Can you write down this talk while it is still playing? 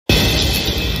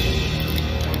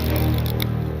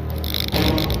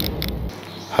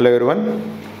Hello everyone,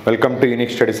 welcome to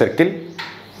unique study circle.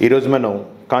 ఈరోజు మనం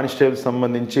constable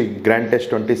సంబంధించి గ్రాండ్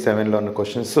టెస్ట్ 27లో ఉన్న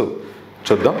క్వశ్చన్స్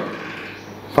చూద్దాం.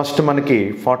 ఫస్ట్ మనకి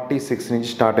 46 నుంచి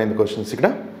స్టార్ట్ అయింది క్వశ్చన్స్. ఇక్కడ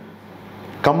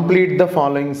complete the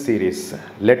following series,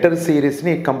 letter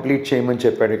సిరీస్ని complete చేయమని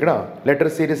చెప్పాడు. ఇక్కడ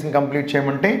లెటర్ సిరీస్ని కంప్లీట్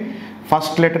చేయమంటే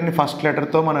ఫస్ట్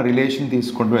లెటర్తో మన రిలేషన్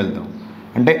తీసుకుంటూ వెళ్దాం.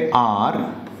 అంటే are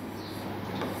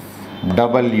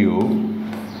W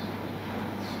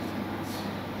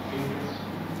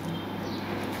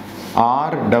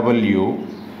RW,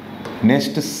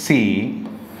 next C,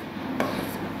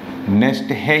 next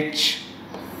H,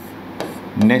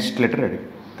 next letter ready.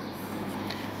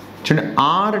 చూడండి,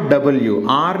 RW,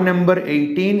 R number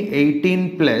 18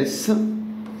 plus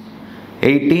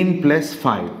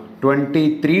 5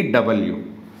 23W,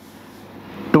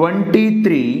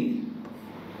 23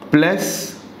 plus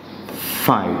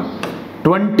 5,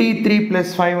 23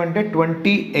 plus 5 అంటే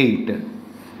 28,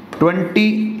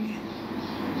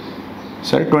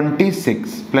 26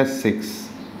 plus 6,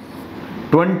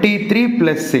 23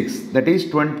 plus 6 that is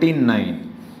 29,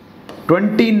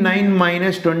 29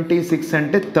 minus 26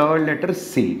 అంటే third letter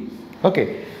C. Okay,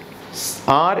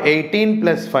 R 18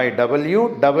 plus 5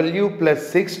 W plus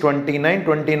 6 29,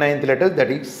 29th letter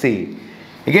that is C.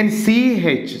 Again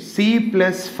CH, C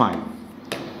plus 5,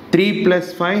 3 plus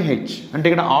 5 H అంటే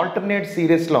ఇక్కడ alternate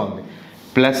సిరీస్లో ఉంది.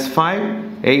 Plus 5,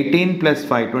 18 plus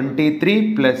 5 23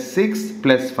 plus 6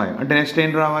 plus 5 అంటే next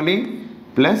ఏం రావాలి?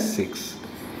 Plus 6.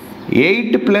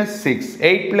 8 plus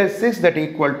 6 that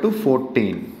equal to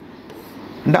 14.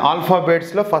 అంటే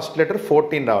ఆల్ఫాబెట్స్లో first letter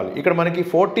 14 రావాలి. ఇక్కడ మనకి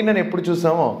 14 అని ఎప్పుడు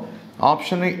చూసామో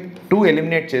ఆప్షన్ 2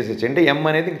 ఎలిమినేట్ చేసేసి, అంటే M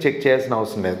అనేది చెక్ చేయాల్సిన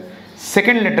అవసరం లేదు.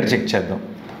 సెకండ్ లెటర్ చెక్ చేద్దాం.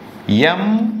 M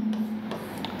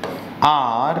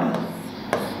R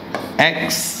X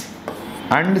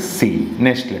and C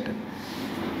next letter.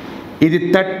 ఇది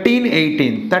 13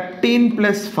 18, 13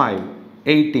 plus 5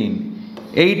 18,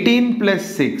 18 plus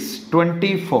 6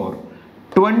 24,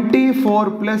 24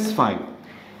 plus 5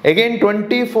 again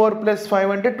 24 plus 5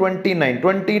 అంటే 29,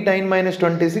 29 minus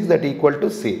 26 that equal to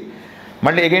C.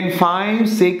 మళ్ళీ అగైన్ 5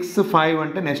 6 5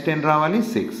 అంటే నెక్స్ట్ ఏం రావాలి?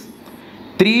 6.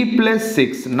 3 plus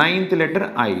 6 9th letter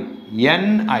I,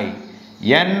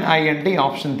 NI అంటే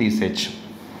ఆప్షన్ తీసేచ్చు.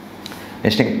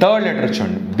 నెక్స్ట్ థర్డ్ లెటర్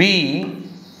చూడండి, B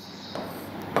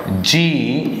G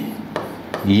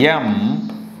M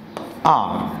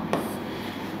R.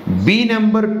 B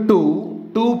number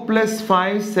 2 plus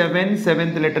 5 7,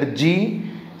 7th letter G,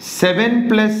 7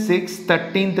 plus 6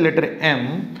 13th letter M,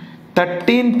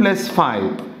 13 plus 5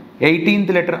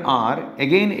 18th letter R,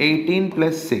 again 18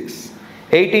 plus 6,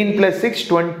 18 plus 6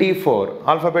 24,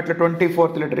 alphabet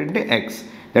 24th letter into X,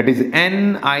 that is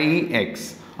NIX.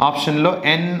 ఆప్షన్లో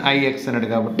NIX అన్నాడు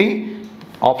కాబట్టి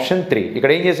option 3.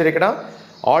 ఇక్కడ ఏం చేశాడు? ఇక్కడ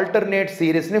alternate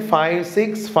సిరీస్ని 5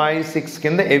 6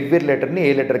 కింద every లెటర్ని ఏ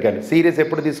లెటర్కి వెళ్ళాలి. సిరీస్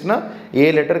ఎప్పుడు తీసుకున్నా ఏ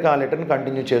లెటర్కి ఆ లెటర్ని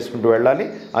కంటిన్యూ చేసుకుంటూ వెళ్ళాలి.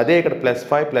 అదే ఇక్కడ ప్లస్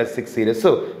 5 ప్లస్ 6 సిరీస్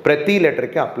ప్రతి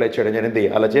లెటర్కి అప్లై చేయడం జరిగింది.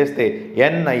 అలా చేస్తే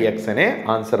NIX అనే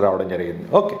ఆన్సర్ రావడం జరిగింది.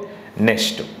 ఓకే,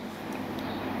 నెక్స్ట్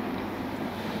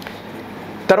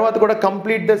తర్వాత కూడా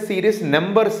complete the series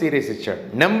number series ఇచ్చాడు.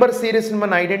 నెంబర్ సిరీస్ని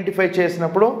మనం ఐడెంటిఫై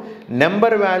చేసినప్పుడు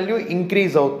నెంబర్ వాల్యూ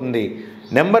ఇంక్రీజ్ అవుతుంది.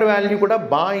 నెంబర్ వాల్యూ కూడా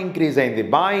బాగా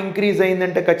ఇంక్రీజ్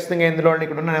అయిందంటే ఖచ్చితంగా ఇందులో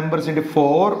ఇక్కడ ఉన్న నెంబర్స్ ఏంటి?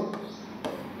 4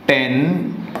 10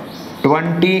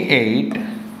 28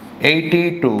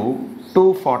 82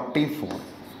 244.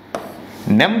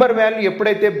 నెంబర్ వాల్యూ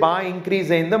ఎప్పుడైతే బాగా ఇంక్రీజ్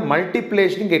అయిందో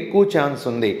మల్టిప్లికేషన్కి ఎక్కువ ఛాన్స్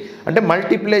ఉంది. అంటే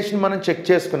మల్టిప్లికేషన్ మనం చెక్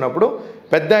చేసుకున్నప్పుడు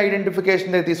పెద్ద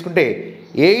ఐడెంటిఫికేషన్ దగ్గర తీసుకుంటే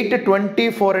 8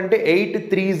 24 అంటే 8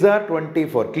 3s are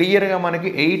 24. క్లియర్గా మనకి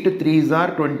 8 3s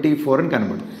are 24 అని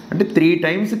కనబడుతుంది. అంటే 3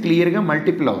 times క్లియర్గా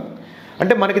మల్టిపుల్ అవుతుంది.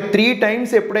 అంటే మనకి 3 times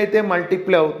ఎప్పుడైతే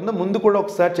మల్టిపుల్ అవుతుందో ముందు కూడా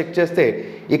ఒకసారి చెక్ చేస్తే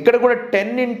ఇక్కడ కూడా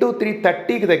 10 into 3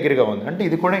 30కి దగ్గరగా ఉంది. అంటే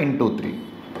ఇది కూడా into 3,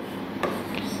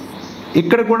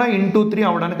 ఇక్కడ కూడా into 3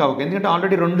 అవడానికి అవకాశం. ఎందుకంటే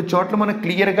ఆల్రెడీ 2 చోట్ల మనం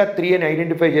క్లియర్గా 3 అని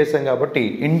ఐడెంటిఫై చేసాం కాబట్టి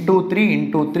into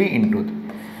 3.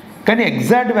 కానీ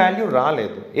ఎగ్జాక్ట్ వాల్యూ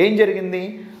రాలేదు. ఏం జరిగింది?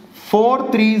 4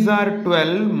 3s are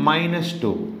 12 minus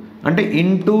 2 అంటే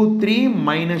into 3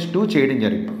 minus 2 చేయడం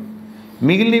జరిగింది.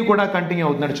 మిగిలినవి కూడా కంటిన్యూ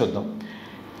అవుతున్నట్టు చూద్దాం.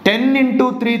 10 into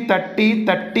 3 30,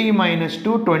 30 minus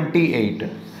 2 28,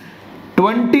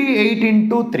 28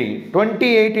 into 3,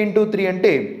 28 into 3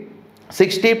 అంటే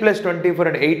 60 plus 24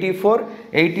 అంటే 84,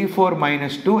 84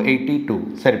 minus 2 82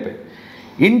 సరిపోయి.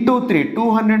 ఇంటూ 3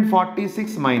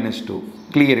 246 minus 2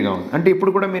 క్లియర్గా ఉంది. అంటే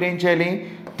ఇప్పుడు కూడా మీరు ఏం చేయాలి?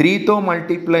 3తో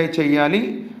మల్టిప్లై చేయాలి,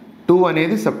 2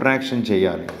 అనేది సబ్ట్రాక్షన్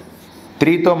చేయాలి.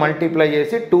 3తో మల్టిప్లై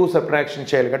చేసి 2 సబ్ట్రాక్షన్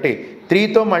చేయాలి. కాబట్టి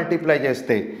 3తో మల్టిప్లై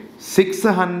చేస్తే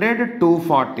 600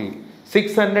 240,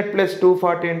 600 ప్లస్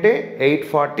 240 అంటే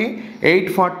 840,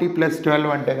 840 ప్లస్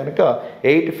 12 అంటే కనుక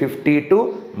 852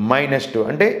 మైనస్ 2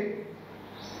 అంటే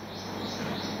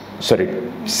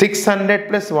 600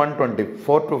 ప్లస్ 120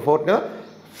 4 to 4 కదా,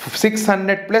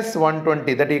 600 plus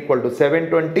 120 that equal to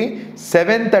 720,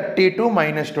 732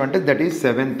 minus 20 that is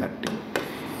 730.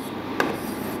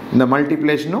 The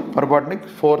multiplication పొరపాటుని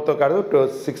 4తో కాదు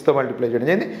 6తో మల్టిప్లై చేయడం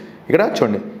జరిగింది. ఇక్కడ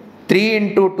చూడండి 3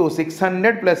 into 2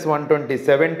 600 plus 120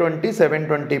 720,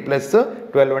 720 plus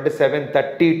 12 అంటే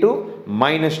 732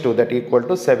 minus 2 that equal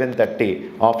to 730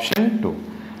 option 2.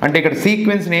 అంటే ఇక్కడ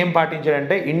సీక్వెన్స్ని ఏం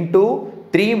పాటించాడంటే ఇంటూ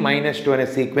 3 minus 2 అనే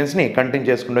సీక్వెన్స్ని కంటిన్యూ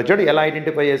చేసుకుంటూ వచ్చాడు. ఎలా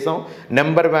ఐడెంటిఫై చేసాం,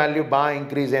 నెంబర్ వాల్యూ బాగా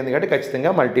ఇంక్రీజ్ అయింది కాబట్టి ఖచ్చితంగా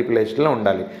మల్టిప్లికేషన్లో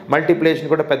ఉండాలి. మల్టిప్లికేషన్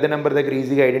కూడా పెద్ద నెంబర్ దగ్గర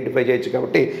ఈజీగా ఐడెంటిఫై చేయొచ్చు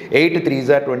కాబట్టి 8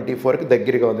 3s 24కి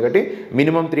దగ్గరగా ఉంది కాబట్టి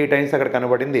మినిమం 3 times అక్కడ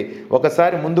కనబడింది.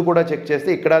 ఒకసారి ముందు కూడా చెక్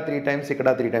చేస్తే ఇక్కడ 3 times ఇక్కడ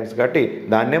 3 times కాబట్టి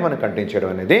దాన్నే మనం కంటిన్యూ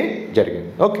చేయడం అనేది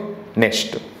జరిగింది. ఓకే,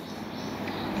 నెక్స్ట్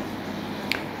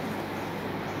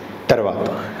తర్వాత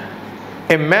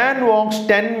A man walks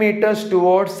 10 meters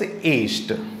towards east.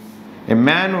 A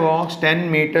man walks 10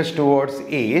 meters towards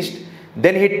east,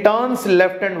 then he turns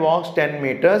left and walks 10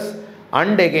 meters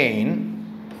and again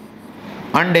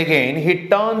he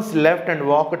turns left and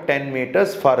walks 10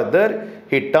 meters further,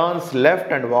 he turns left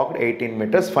and walks 18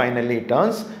 meters, finally he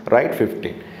turns right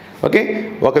 15. Okay,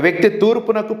 ఒక వ్యక్తి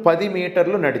తూర్పునకు 10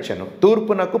 మీటర్లు నడిచాను,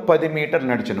 తూర్పునకు 10 మీటర్లు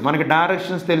నడిచాను. మనకి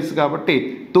directions తెలుసు కాబట్టి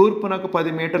తూర్పునకు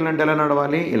 10 మీటర్లు అంటే ఎలా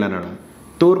నడవాలి, ఇలా నడవాలి.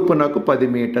 తూర్పునకు 10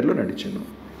 మీటర్లు నడిచాను.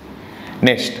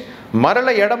 నెక్స్ట్ మరల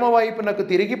ఎడమ వైపునకు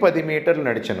తిరిగి 10 మీటర్లు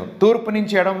నడిచాను. తూర్పు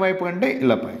నుంచి ఎడమ వైపు అంటే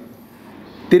ఇలాపై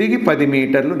తిరిగి 10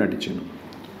 మీటర్లు నడిచాను.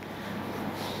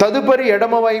 తదుపరి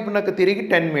ఎడమ వైపునకు తిరిగి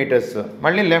 10 meters,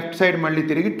 మళ్ళీ లెఫ్ట్ సైడ్ మళ్ళీ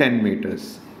తిరిగి 10 meters,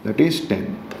 దట్ ఈస్ 10.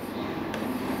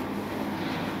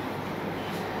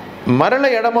 మరల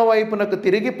ఎడమ వైపునకు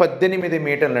తిరిగి 18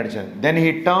 మీటర్లు నడిచాను. Then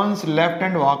he turns left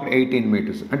and walk 18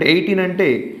 meters. అంటే 18 అంటే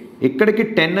ఇక్కడికి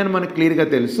 10 అని మనకు క్లియర్గా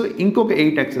తెలుసు, ఇంకొక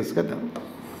 8 ఎక్సెస్ కదా.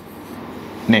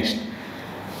 నెక్స్ట్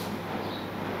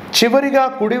చివరిగా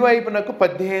కుడివైపునకు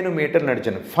 15 మీటర్లు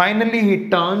నడిచాను. ఫైనల్లీ హీ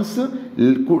టర్న్స్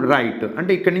రైట్,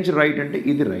 అంటే ఇక్కడ నుంచి రైట్ అంటే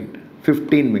ఇది రైట్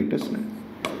 15 meters.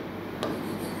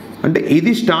 అంటే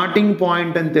ఇది స్టార్టింగ్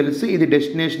పాయింట్ అని తెలుసు, ఇది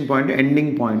డెస్టినేషన్ పాయింట్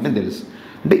ఎండింగ్ పాయింట్ అని తెలుసు.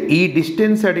 అంటే ఈ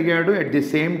డిస్టెన్స్ అడిగాడు, అట్ ది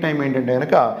సేమ్ టైం ఏంటంటే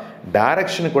కనుక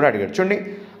డైరెక్షన్ కూడా అడిగాడు. చూడండి,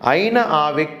 అయిన ఆ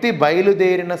వ్యక్తి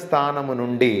బయలుదేరిన స్థానము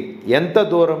నుండి ఎంత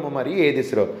దూరము మరి ఏ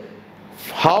దిశలో,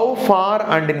 how far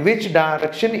and in which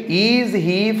direction is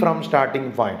he from starting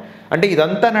point. అంటే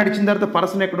ఇదంతా నడిచిన తర్వాత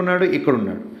పర్సన్ ఎక్కడున్నాడు, ఇక్కడ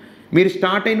ఉన్నాడు. మీరు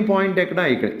స్టార్ట్ అయిన పాయింట్ ఎక్కడ,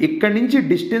 ఇక్కడ నుంచి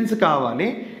డిస్టెన్స్ కావాలి,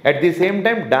 at the same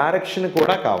time direction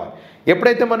కూడా కావాలి.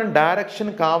 ఎప్పుడైతే మనం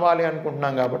డైరెక్షన్ కావాలి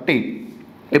అనుకుంటున్నాం కాబట్టి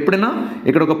ఎప్పుడైనా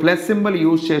ఇక్కడ ఒక ప్లస్ సింబల్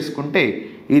యూజ్ చేసుకుంటే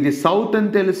ఇది సౌత్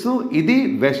అని తెలుసు, ఇది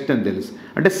వెస్ట్ అని తెలుసు.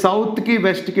 అంటే సౌత్కి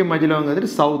వెస్ట్కి మధ్యలో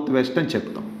ఉంది సౌత్ వెస్ట్ అని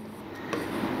చెప్తాం.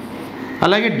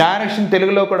 అలాగే డైరెక్షన్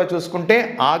తెలుగులో కూడా చూసుకుంటే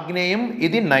ఆగ్నేయం,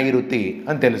 ఇది నైరుతి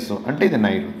అని తెలుసు, అంటే ఇది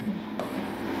నైరుతి.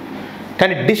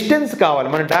 కానీ డిస్టెన్స్ కావాలి,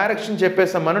 మనం డైరెక్షన్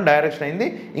చెప్పేసాం, మనం డైరెక్షన్ అయింది,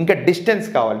 ఇంకా డిస్టెన్స్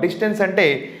కావాలి. డిస్టెన్స్ అంటే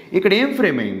ఇక్కడ ఏం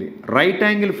ఫ్రేమ్ అయింది, రైట్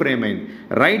యాంగిల్ ఫ్రేమ్ అయింది.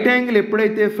 రైట్ యాంగిల్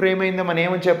ఎప్పుడైతే ఫ్రేమ్ అయిందో మనం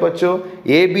ఏమని చెప్పొచ్చు,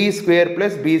 AB²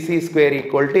 + BC²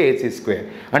 = AC².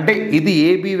 అంటే ఇది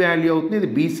AB వాల్యూ అవుతుంది, ఇది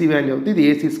BC వాల్యూ అవుతుంది, ఇది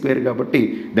AC² కాబట్టి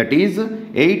that is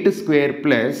 8² +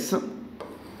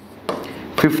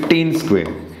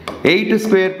 15².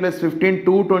 8² + 15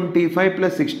 225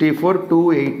 + 64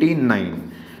 289.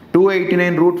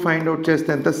 289 route find out చేస్తే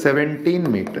ఎంత, 17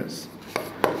 meters.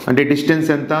 అంటే డిస్టెన్స్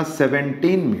ఎంత,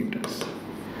 17 meters.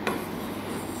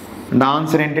 అండ్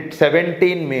ఆన్సర్ ఏంటంటే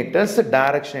 17 meters.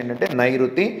 డైరెక్షన్ ఏంటంటే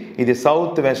నైరుతి, ఇది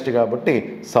సౌత్ వెస్ట్ కాబట్టి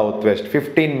south west.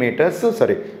 17 meters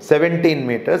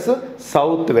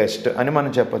south west అని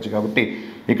మనం చెప్పొచ్చు. కాబట్టి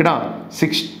ఇక్కడ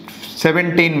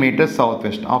 17 meters సౌత్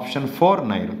వెస్ట్, ఆప్షన్ 4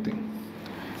 నైరుతి.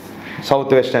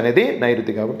 సౌత్ వెస్ట్ అనేది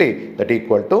నైరుతి కాబట్టి దట్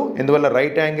ఈక్వల్ టు, ఇందువల్ల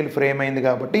రైట్ యాంగిల్ ఫ్రేమ్ అయింది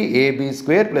కాబట్టి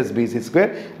AB² + BC²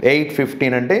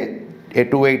 815 అంటే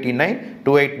 289.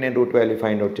 289 రూట్ వాల్యూ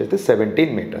ఫైండ్ అవుట్ చేస్తే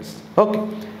 17 meters. ఓకే,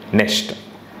 నెక్స్ట్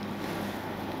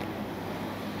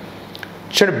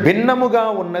చూడండి, భిన్నముగా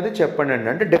ఉన్నది చెప్పండి అండి,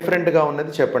 అంటే డిఫరెంట్గా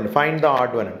ఉన్నది చెప్పండి. Find the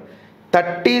odd one.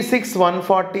 36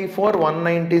 144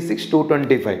 196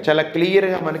 225 చాలా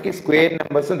క్లియర్గా మనకి స్క్వేర్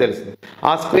నెంబర్స్ తెలుస్తుంది.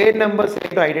 ఆ స్క్వేర్ నెంబర్స్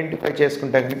ఏంటో ఐడెంటిఫై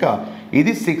చేసుకుంటే కనుక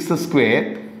ఇది 6²,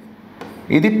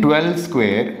 ఇది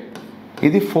 12²,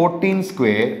 ఇది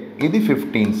 14², ఇది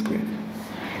 15².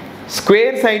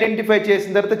 స్క్వేర్స్ ఐడెంటిఫై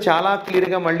చేసిన తర్వాత చాలా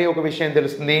క్లియర్గా మళ్ళీ ఒక విషయం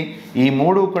తెలుస్తుంది, ఈ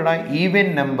మూడు కూడా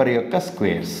ఈవెన్ నెంబర్ యొక్క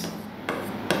స్క్వేర్స్.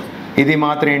 ఇది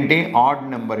మాత్రం ఏంటి, ఆడ్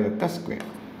నెంబర్ యొక్క స్క్వేర్.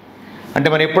 అంటే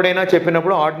మనం ఎప్పుడైనా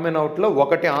చెప్పినప్పుడు ఆడ్ మెన్ అవుట్లో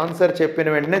ఒకటి ఆన్సర్ చెప్పిన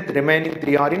వెంటనే remaining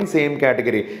 3 are in same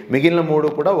category, మిగిలిన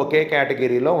 3 కూడా ఒకే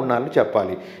కేటగిరీలో ఉండాలని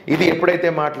చెప్పాలి. ఇది ఎప్పుడైతే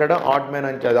మాట్లాడో ఆడ్ మెన్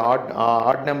అని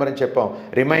ఆడ్ నెంబర్ అని చెప్పాం,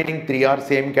 రిమైనింగ్ 3 ఆర్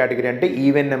సేమ్ కేటగిరీ అంటే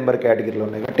ఈవెన్ నెంబర్ కేటగిరీలో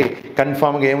ఉన్నాయి కాబట్టి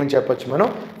కన్ఫామ్గా ఏమని చెప్పొచ్చు మనం,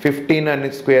 15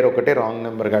 అనే స్క్వేర్ ఒకటే రాంగ్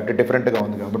నెంబర్ కాబట్టి డిఫరెంట్గా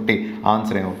ఉంది కాబట్టి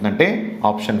ఆన్సర్ ఏమవుతుందంటే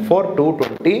ఆప్షన్ 4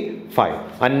 225.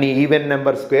 అన్ని ఈవెన్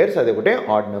నెంబర్ స్క్వేర్స్, అది ఒకటే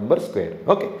odd number square.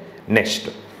 Okay, next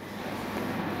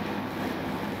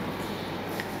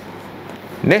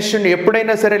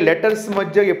ఎప్పుడైనా సరే లెటర్స్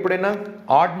మధ్య ఎప్పుడైనా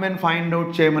ఆడ్ మెన్ ఫైండ్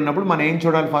అవుట్ చేయమన్నప్పుడు మనం ఏం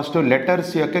చూడాలి, ఫస్ట్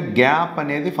లెటర్స్ యొక్క గ్యాప్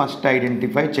అనేది ఫస్ట్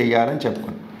ఐడెంటిఫై చేయాలని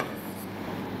చెప్పుకున్నాం.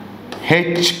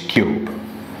 HQ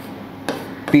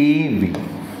PV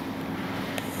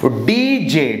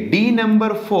DJ, D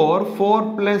number 4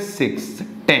 plus 6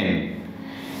 10,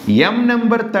 M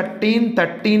number 13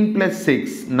 plus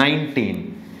 6 19,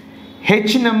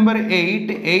 H number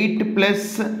 8 plus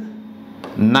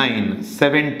 9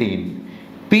 17,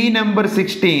 P number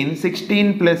 16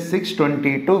 plus 6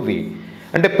 22V.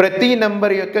 అంటే ప్రతి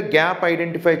నెంబర్ యొక్క గ్యాప్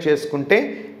ఐడెంటిఫై చేసుకుంటే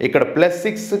ఇక్కడ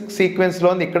 +6 సీక్వెన్స్లో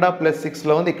ఉంది, ఇక్కడ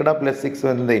 +6లో ఉంది, ఇక్కడ +6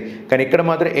 ఉంది, కానీ ఇక్కడ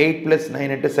మాత్రం 8 plus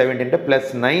 9 అంటే 17 అంటే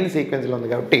 +9 సీక్వెన్స్లో ఉంది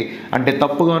కాబట్టి అంటే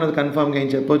తప్పుగా ఉన్నది కన్ఫామ్గా ఏం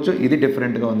చెప్పొచ్చు, ఇది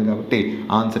డిఫరెంట్గా ఉంది కాబట్టి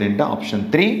ఆన్సర్ ఏంటో option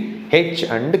 3 H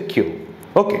and Q.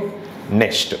 Okay,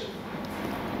 next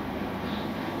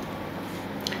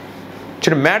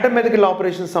చూడండి, మ్యాథమెటికల్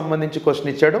ఆపరేషన్ సంబంధించి క్వశ్చన్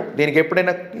ఇచ్చాడు. దీనికి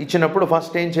ఎప్పుడైనా ఇచ్చినప్పుడు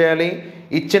ఫస్ట్ ఏం చేయాలి,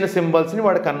 ఇచ్చిన సింబల్స్ని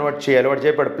వాడు కన్వర్ట్ చేయాలి. వాడు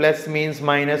చెప్పాడు plus means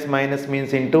minus, minus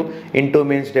means into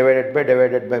means divided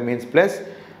by means plus.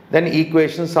 Then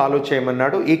equation solve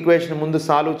చేయమన్నాడు. ఈక్వేషన్ ముందు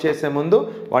సాల్వ్ చేసే ముందు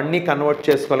వాడిని కన్వర్ట్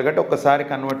చేసుకోవాలి కాబట్టి ఒక్కసారి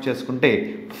కన్వర్ట్ చేసుకుంటే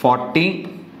 40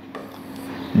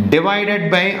 డివైడెడ్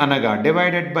బై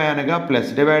అనగా plus,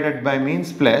 divided by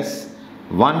means plus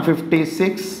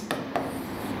 156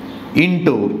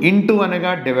 into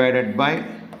అనగా డివైడెడ్ బై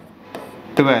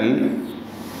 12.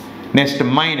 నెక్స్ట్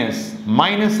మైనస్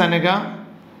అనగా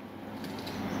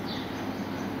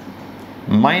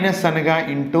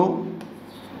ఇంటూ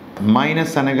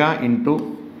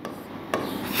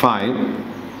 5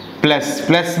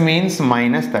 ప్లస్ మీన్స్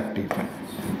 -35.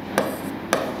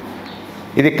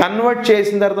 ఇది కన్వర్ట్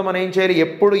చేసిన తర్వాత మనం ఏం చేయాలి,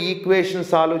 ఎప్పుడు ఈక్వేషన్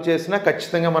సాల్వ్ చేసినా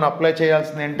ఖచ్చితంగా మనం అప్లై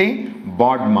చేయాల్సింది ఏంటి,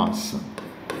 బాడ్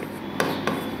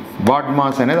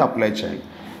మాస్ అనేది అప్లై చేయాలి.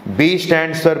 B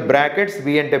stands for brackets, B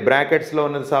అంటే బ్రాకెట్స్లో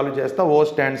ఉన్నది సాల్వ్ చేస్తా, O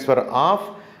stands for of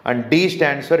and D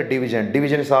stands for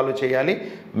division solve చేయాలి.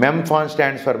 MEMFON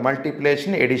stands for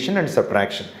multiplication, edition and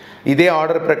subtraction. ఇదే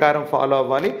ఆర్డర్ ప్రకారం ఫాలో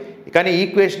అవ్వాలి. కానీ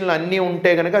ఈక్వేషన్లు అన్నీ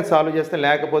ఉంటే కనుక అది సాల్వ్ చేస్తాం,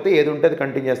 లేకపోతే ఏది ఉంటే అది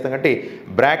కంటిన్యూ చేస్తాం. కాబట్టి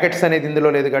బ్రాకెట్స్ అనేది ఇందులో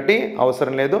లేదు కాబట్టి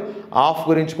అవసరం లేదు. ఆఫ్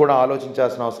గురించి కూడా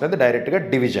ఆలోచించాల్సిన అవసరం లేదు, డైరెక్ట్గా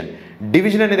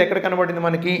డివిజన్ అనేది ఎక్కడ కనబడింది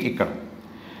మనకి, ఇక్కడ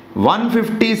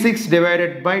 156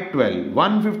 divided by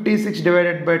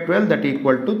 12 that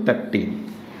equal to 13.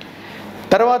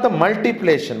 తర్వాత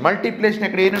మల్టిప్లికేషన్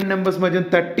ఎక్కడ ఏ రెండు నెంబర్స్ మధ్య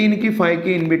 13కి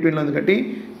 5కి ఇన్ బిట్వీన్లో ఉంది కాబట్టి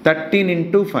 13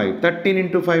 into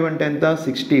 5 అంటే ఎంత,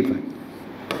 65.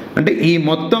 అంటే ఈ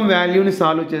మొత్తం వాల్యూని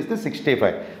సాల్వ్ చేస్తే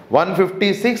 65.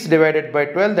 156 divided by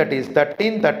 12 that is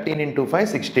 13 into 5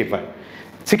 65.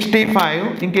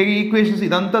 ఇంకే ఈక్వేషన్స్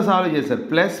ఇదంతా సాల్వ్ చేశారు.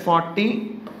 +40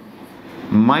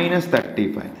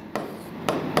 -35,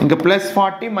 ఇంకా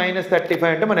 +40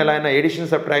 -35 అంటే మనం ఎలా అయినా ఎడిషన్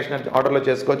సబ్ట్రాక్షన్ ఆర్డర్లో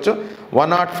చేసుకోవచ్చు.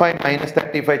 105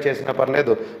 -35 చేసినా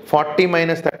పర్లేదు. 40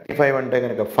 -35 అంటే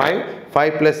కనుక 5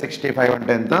 + 65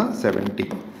 అంటే ఎంత, 70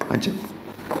 అని చెప్పి,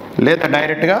 లేదా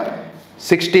డైరెక్ట్గా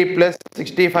 60 +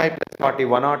 65 + 40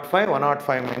 105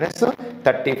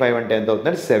 -35 అంటే ఎంత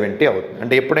అవుతుంది, 70 అవుతుంది.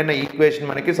 అంటే ఎప్పుడైనా ఈక్వేషన్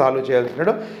మనకి సాల్వ్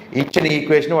చేయాల్సినాడు, ఇచ్చిన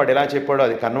ఈక్వేషన్ వాడు ఎలా చెప్పాడో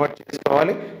అది కన్వర్ట్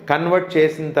చేసుకోవాలి. కన్వర్ట్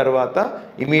చేసిన తర్వాత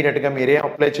ఇమీడియట్గా మీరేం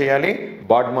అప్లై చేయాలి,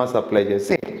 బాడ్ మాస్ అప్లై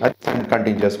చేసి అది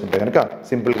కంటిన్యూ చేసుకుంటే కనుక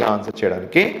సింపుల్గా ఆన్సర్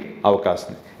చేయడానికి అవకాశం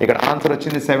ఉంది. ఇక్కడ ఆన్సర్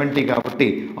వచ్చింది 70 కాబట్టి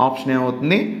ఆప్షన్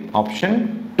ఏమవుతుంది, ఆప్షన్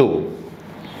 2.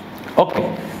 ఓకే,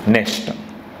 నెక్స్ట్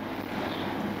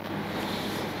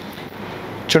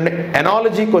చూడండి,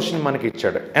 ఎనాలజీ క్వశ్చన్ మనకి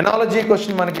ఇచ్చాడు. ఎనాలజీ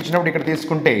క్వశ్చన్ మనకి ఇచ్చినప్పుడు ఇక్కడ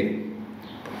తీసుకుంటే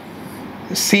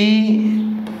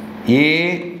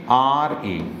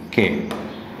CAREK,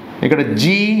 ఇక్కడ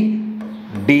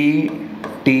GDTF.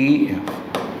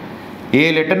 ఏ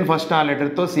లెటర్ని ఫస్ట్ ఆ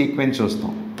లెటర్తో సీక్వెన్స్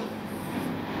చూస్తాం.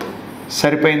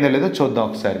 సరిపోయిందో లేదో చూద్దాం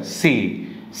ఒకసారి.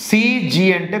 CG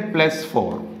అంటే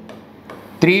 +4,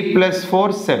 3 + 4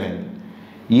 7.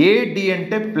 AD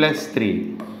అంటే +3,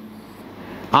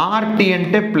 RT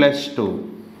అంటే +2,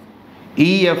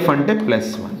 EF అంటే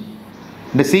 +1.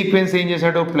 అంటే సీక్వెన్స్ ఏం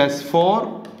చేశాడు, +4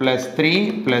 +3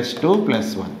 +2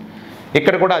 +1.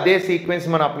 ఇక్కడ కూడా అదే సీక్వెన్స్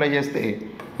మనం అప్లై చేస్తే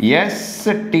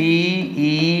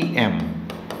STEM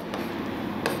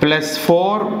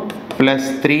 +4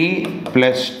 +3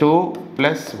 +2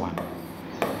 plus 1.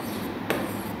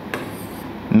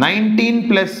 19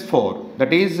 plus 4,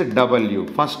 that is W,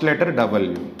 first letter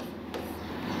W.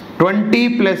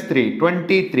 20 plus 3,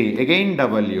 23, again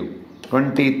W,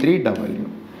 23 W.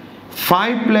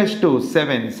 5 plus 2,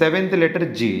 7, 7th letter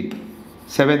G,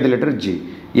 7th letter G.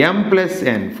 M plus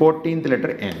N, 14th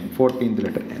letter N, 14th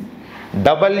letter N.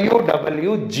 W,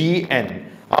 W, G, N.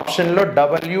 ఆప్షన్లో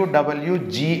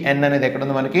WWGN అనేది ఎక్కడ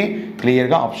ఉంది మనకి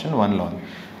క్లియర్గా option 1లో ఉంది.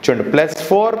 చూడండి,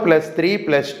 +4 +3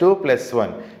 +2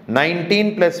 +1, 19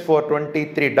 + 4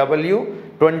 23 W,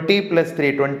 20 +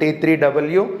 3 23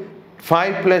 W,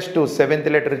 5 + 2 7th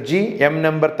letter G, M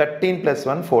number 13 +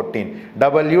 1 14,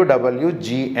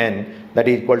 WWGN that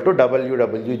is equal to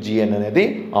WWGN అనేది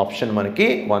option మనకి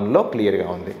 1లో క్లియర్గా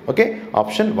ఉంది. Okay,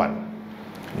 option 1.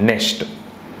 Next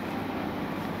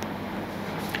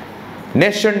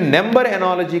number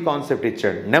analogy concept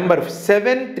ఇచ్చాడు. నెంబర్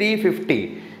 7 350,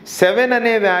 7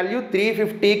 అనే వాల్యూ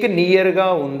 350కి నియర్గా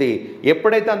ఉంది.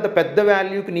 ఎప్పుడైతే అంత పెద్ద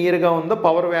వాల్యూకి నియర్గా ఉందో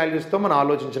పవర్ వాల్యూస్తో మనం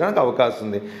ఆలోచించడానికి అవకాశం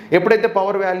ఉంది. ఎప్పుడైతే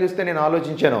పవర్ వాల్యూస్తో నేను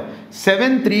ఆలోచించానో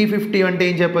 7 350 అంటే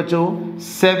ఏం చెప్పచ్చు,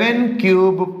 7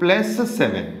 cube plus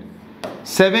 7,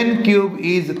 7 cube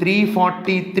is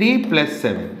 343 plus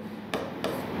 7,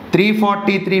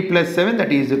 343 plus 7 that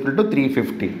is equal to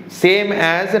 350. Same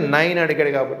as 9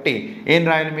 అడిగాడు కాబట్టి ఏం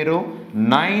రాయాలి మీరు,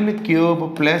 9 cube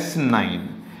plus 9.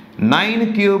 9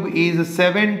 cube is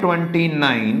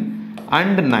 729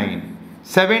 and 9.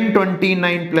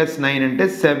 729 plus 9 అంటే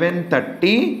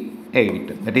 738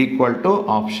 that equal to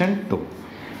option 2.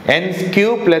 n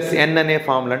cube plus n అనే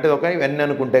ఫార్ములా, అంటే ఒక n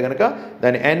అనుకుంటే కనుక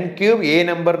దాని n క్యూబ్ ఏ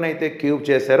నెంబర్ని అయితే క్యూబ్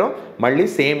చేశారో మళ్ళీ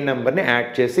సేమ్ నెంబర్ని యాడ్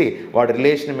చేసి వాడు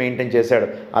రిలేషన్ మెయింటైన్ చేశాడు.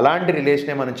 అలాంటి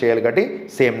రిలేషనే మనం చేయాలి కాబట్టి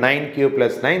same 9 cube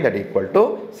plus 9 that equal to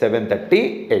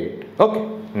 738. Okay,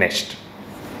 next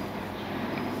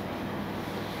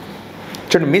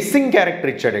చూడండి, మిస్సింగ్ క్యారెక్టర్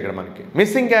ఇచ్చాడు ఇక్కడ మనకి.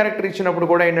 మిస్సింగ్ క్యారెక్టర్ ఇచ్చినప్పుడు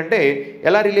కూడా ఏంటంటే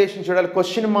ఎలా రిలేషన్ చూడాలి,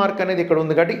 క్వశ్చన్ మార్క్ అనేది ఇక్కడ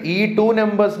ఉంది కాబట్టి ఈ 2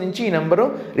 నెంబర్స్ నుంచి ఈ నెంబరు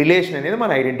రిలేషన్ అనేది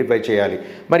మనం ఐడెంటిఫై చేయాలి.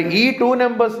 మరి ఈ 2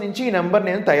 నెంబర్స్ నుంచి ఈ నెంబర్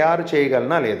నేను తయారు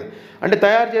చేయగలనా లేదు అంటే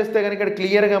తయారు చేస్తే కనుక ఇక్కడ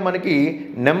క్లియర్గా మనకి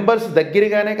నెంబర్స్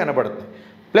దగ్గరగానే కనబడుతుంది.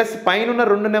 ప్లస్ పైన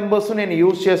 2 నెంబర్స్ నేను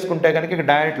యూజ్ చేసుకుంటే కనుక ఇక్కడ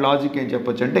డైరెక్ట్ లాజిక్ ఏం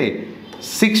చెప్పొచ్చు అంటే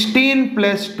 16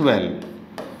 + 12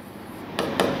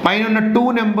 పైన 2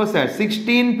 numbers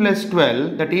 16 + 12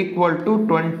 that equal to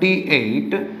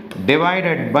 28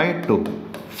 divided by 2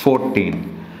 14.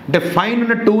 అంటే పైన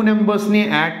 2 నెంబర్స్ని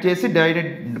యాడ్ చేసి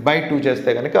డివైడెడ్ బై 2 చేస్తే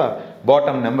కనుక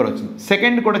బాటమ్ నెంబర్ వచ్చింది.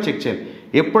 సెకండ్ కూడా చెక్ చేయాలి.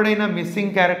 ఎప్పుడైనా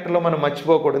మిస్సింగ్ క్యారెక్టర్లో మనం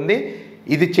మర్చిపోకూడదు,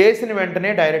 ఇది చేసిన వెంటనే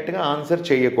డైరెక్ట్గా ఆన్సర్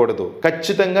చేయకూడదు.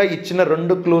 ఖచ్చితంగా ఇచ్చిన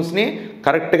 2 క్లూస్ని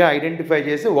కరెక్ట్గా ఐడెంటిఫై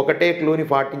చేసి ఒకటే క్లూని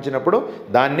పాటించినప్పుడు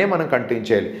దాన్నే మనం కంటిన్యూ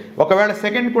చేయాలి. ఒకవేళ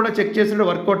సెకండ్ కూడా చెక్ చేసినప్పుడు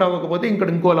వర్కౌట్ అవ్వకపోతే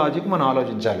ఇంకో లాజిక్ మనం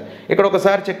ఆలోచించాలి. ఇక్కడ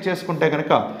ఒకసారి చెక్ చేసుకుంటే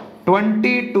కనుక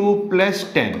 22 +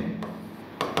 10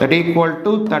 that equal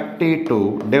to 32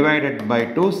 divided by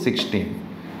 2 16.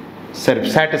 సరే,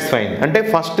 సాటిస్ఫై అయింది. అంటే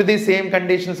ఫస్ట్ది సేమ్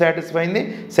కండిషన్ సాటిస్ఫై అయింది,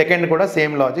 సెకండ్ కూడా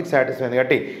సేమ్ లాజిక్ సాటిస్ఫై అయింది.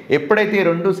 కాబట్టి ఎప్పుడైతే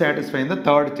 2 సాటిస్ఫై అయిందో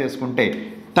థర్డ్ చేసుకుంటే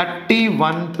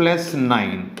 31 +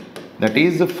 9 that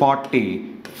is 40.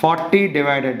 40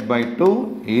 divided by 2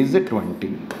 is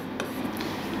 20.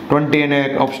 20 అనే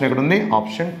ఆప్షన్ ఎక్కడ ఉంది,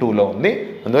 ఆప్షన్ 2లో ఉంది.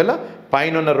 అందువల్ల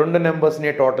పైన 2 నెంబర్స్ని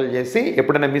టోటల్ చేసి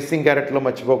ఎప్పుడైనా మిస్సింగ్ క్యారెక్టర్లో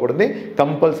మర్చిపోకూడదు,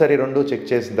 కంపల్సరీ 2 చెక్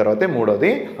చేసిన తర్వాతే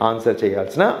మూడోది ఆన్సర్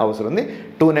చేయాల్సిన అవసరం ఉంది.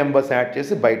 2 నెంబర్స్ యాడ్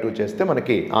చేసి బై 2 చేస్తే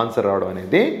మనకి ఆన్సర్ రావడం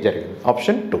అనేది జరిగింది,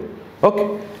 option 2. Okay,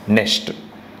 next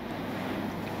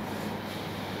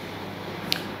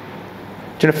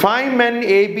 5 men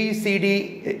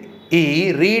ABCDE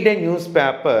read a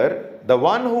newspaper. The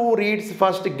one who reads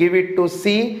first give it to C,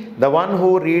 the one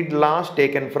who read last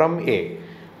taken from A.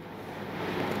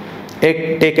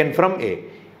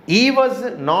 E was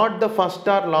not the first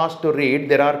or last to read.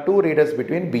 There are 2 readers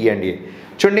between B and A.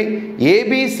 చూడండి,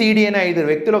 ABCD అనే 5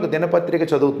 వ్యక్తులు ఒక దినపత్రిక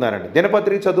చదువుతున్నారండి.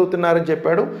 దినపత్రిక చదువుతున్నారని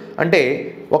చెప్పాడు అంటే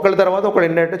ఒకళ్ళ తర్వాత ఒకళ్ళు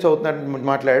ఏంటంటే చదువుతున్నారని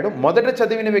మాట్లాడాడు. మొదట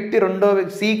చదివిన వ్యక్తి రెండో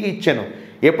Cకి ఇచ్చాను.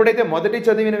 ఎప్పుడైతే మొదటి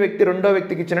చదివిన వ్యక్తి రెండో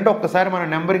వ్యక్తికి ఇచ్చానంటే ఒక్కసారి మనం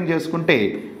నెంబరింగ్ చేసుకుంటే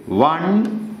 1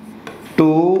 2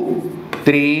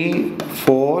 3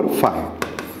 4 5.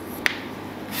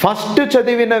 ఫస్ట్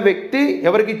చదివిన వ్యక్తి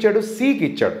ఎవరికి ఇచ్చాడు, Cకి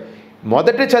ఇచ్చాడు.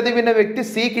 మొదట చదివిన వ్యక్తి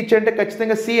Cకి ఇచ్చాడంటే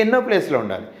ఖచ్చితంగా C ఎన్నో ప్లేస్లో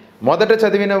ఉండాలి. మొదట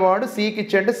చదివిన వాడు Cకి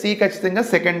ఇచ్చాడంటే C ఖచ్చితంగా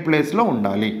సెకండ్ ప్లేస్లో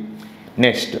ఉండాలి.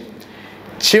 నెక్స్ట్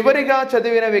చివరిగా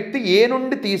చదివిన వ్యక్తి ఏ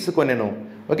నుండి తీసుకొనెను.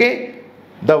 Okay,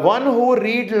 the one who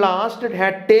read last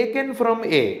had taken from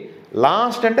A.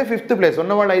 Last అంటే 5th ప్లేస్,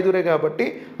 ఉన్నవాళ్ళు 5 కాబట్టి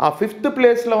ఆ 5th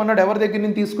ప్లేస్లో ఉన్నాడు ఎవరి దగ్గర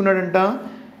నుంచి తీసుకున్నాడంట,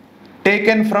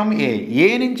 టేకెన్ ఫ్రమ్ ఏ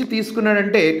నుంచి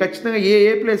తీసుకున్నాడంటే ఖచ్చితంగా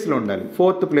ఏ ప్లేస్లో ఉండాలి,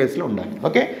 4th ప్లేస్లో ఉండాలి.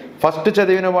 ఓకే, ఫస్ట్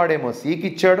చదివిన వాడేమో Cకి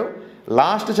ఇచ్చాడు,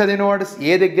 లాస్ట్ చదివిన వాడు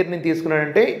ఏ దగ్గర నుంచి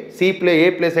తీసుకున్నాడంటే ఏ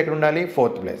ప్లేస్ ఎక్కడ ఉండాలి?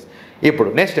 4th place. ఇప్పుడు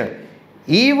నెక్స్ట్,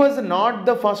 ఈ was not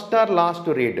the first are last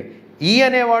to read. ఈ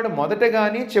అనేవాడు మొదట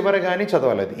కానీ చివరి కానీ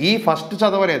చదవలేదు. ఈ ఫస్ట్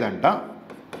చదవలేదంట,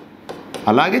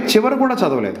 అలాగే చివరి కూడా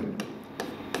చదవలేదంట.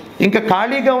 ఇంకా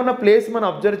ఖాళీగా ఉన్న ప్లేస్ మనం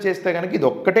అబ్జర్వ్ చేస్తే కనుక ఇది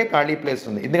ఒక్కటే ఖాళీ ప్లేస్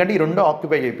ఉంది, ఎందుకంటే ఈ రెండు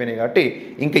ఆక్యుపై అయిపోయినాయి కాబట్టి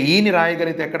ఇంకా ఈని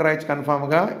రాయగలిగితే ఎక్కడ రాయొచ్చు?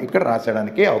 కన్ఫామ్గా ఇక్కడ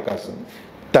రాసేయడానికి అవకాశం ఉంది.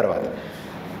 తర్వాత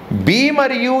బి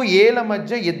మరియు ఏల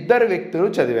మధ్య ఇద్దరు వ్యక్తులు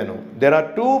చదివాను. There are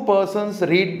 2 persons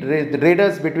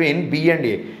readers between B and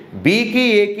ఏ. బికి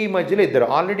ఏకి మధ్యలో ఇద్దరు.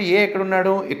 ఆల్రెడీ ఏ ఎక్కడ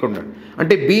ఉన్నాడు? ఇక్కడ ఉన్నాడు.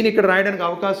 అంటే బిని ఇక్కడ రాయడానికి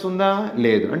అవకాశం ఉందా?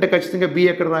 లేదు. అంటే ఖచ్చితంగా బి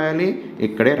ఎక్కడ రాయాలి?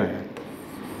 ఇక్కడే రాయాలి.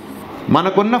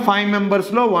 మనకున్న 5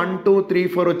 మెంబర్స్లో 1 2 3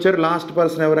 4 వచ్చారు. లాస్ట్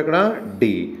పర్సన్ ఎవరు అక్కడ?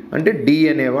 డి. అంటే డి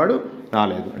అనేవాడు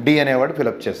రాలేదు. డి అనేవాడు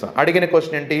ఫిలప్ చేస్తాం. అడిగిన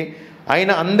క్వశ్చన్ ఏంటి?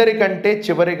 ఆయన అందరికంటే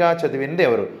చివరిగా చదివింది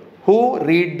ఎవరు? Who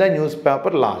read the news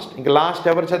paper last. ఇంకా లాస్ట్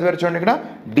ఎవరు చదివారు చూడండి, ఇక్కడ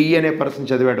డి అనే పర్సన్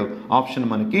చదివాడు. ఆప్షన్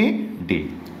మనకి డి.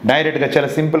 డైరెక్ట్గా చాలా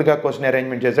సింపుల్గా క్వశ్చన్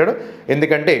అరేంజ్మెంట్ చేశాడు.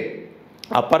 ఎందుకంటే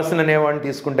ఆ పర్సన్ అనేవాడిని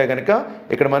తీసుకుంటే కనుక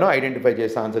ఇక్కడ మనం ఐడెంటిఫై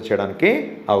చేసి ఆన్సర్ చేయడానికి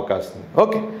అవకాశం ఉంది.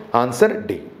 Okay, answer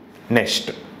D.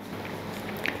 నెక్స్ట్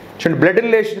చూడండి, బ్లడ్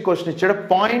రిలేషన్ క్వశ్చన్ ఇచ్చాడు.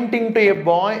 Pointing to a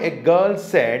boy a girl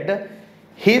said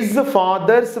his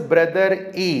fathers brother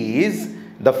is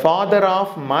the father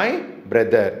of my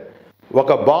brother.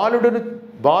 ఒక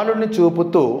బాలుడిని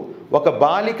చూపుతూ ఒక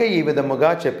బాలిక ఈ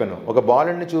విధముగా చెప్పాను. ఒక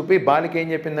బాలుడిని చూపి బాలిక ఏం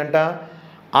చెప్పిందంట?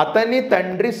 అతని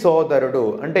తండ్రి సోదరుడు.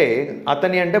 అంటే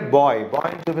అతని అంటే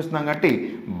బాయ్ని చూపిస్తున్నాం కాబట్టి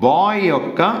బాయ్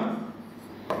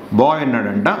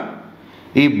ఉన్నాడంట.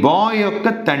 ఈ బాయ్ యొక్క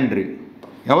తండ్రి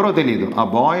ఎవరో తెలియదు, ఆ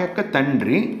బాయ్ యొక్క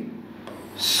తండ్రి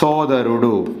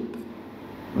సోదరుడు.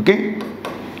 ఓకే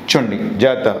చూడండి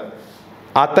జాగ్రత్త.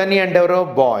 అతని అంటే ఎవరో?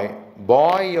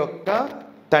 బాయ్ యొక్క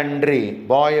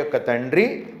తండ్రి,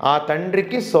 ఆ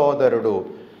తండ్రికి సోదరుడు.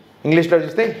 ఇంగ్లీష్లో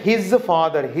చూస్తే హిజ్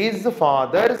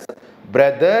ఫాదర్స్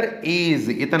బ్రదర్ ఈజ్.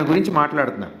 ఇతని గురించి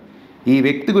మాట్లాడుతున్నాను, ఈ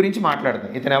వ్యక్తి గురించి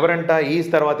మాట్లాడుతున్నాను. ఇతను ఎవరంట? ఈజ్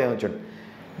తర్వాత ఏమొచ్చాడు?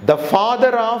 The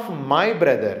father of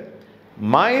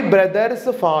my brothers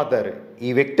father.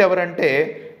 ఈ వ్యక్తి ఎవరంటే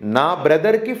నా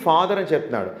బ్రదర్కి ఫాదర్ అని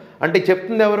చెప్తున్నాడు. అంటే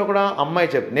చెప్తుంది ఎవరు కూడా? అమ్మాయి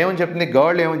చెప్తుంది. ఏమని చెప్తుంది?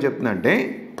 గర్ల్ ఏమని చెప్తుందంటే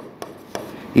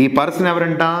ఈ పర్సన్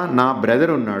ఎవరంట? నా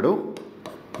బ్రదర్ ఉన్నాడు,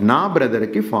 నా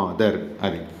బ్రదర్కి ఫాదర్.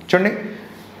 అది చూడండి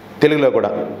తెలుగులో కూడా.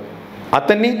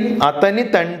 అతని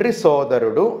తండ్రి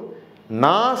సోదరుడు,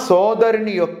 నా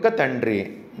సోదరుని యొక్క తండ్రి.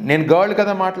 నేను గర్ల్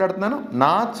కదా మాట్లాడుతున్నాను,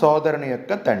 నా సోదరుని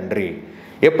యొక్క తండ్రి.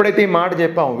 ఎప్పుడైతే ఈ మాట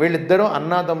చెప్పాము వీళ్ళిద్దరూ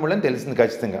అన్నదమ్ములని తెలిసింది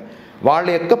ఖచ్చితంగా. వాళ్ళ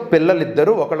యొక్క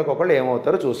పిల్లలిద్దరూ ఒకళ్ళకొకళ్ళు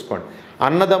ఏమవుతారో చూసుకోండి.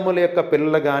 అన్నదమ్ముల యొక్క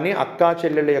పిల్లలు కానీ అక్కా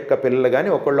చెల్లెళ్ళ యొక్క పిల్లలు కానీ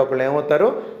ఒకళ్ళొకళ్ళు ఏమవుతారు?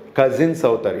 కజిన్స్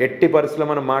అవుతారు. ఎట్టి పరిస్థితుల్లో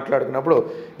మనం మాట్లాడుకున్నప్పుడు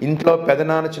ఇంట్లో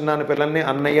పెదనాన్న చిన్నాన్న పిల్లల్ని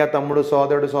అన్నయ్య తమ్ముడు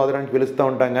సోదరుడు అని పిలుస్తూ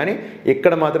ఉంటాం. కానీ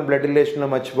ఇక్కడ మాత్రం బ్లడ్ రిలేషన్లో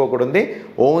మర్చిపోకూడదు.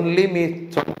 ఓన్లీ మీ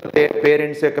సొంత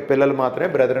పేరెంట్స్ యొక్క పిల్లలు మాత్రమే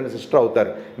బ్రదర్ అండ్ సిస్టర్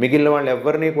అవుతారు. మిగిలిన వాళ్ళు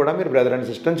ఎవరిని కూడా మీరు బ్రదర్ అండ్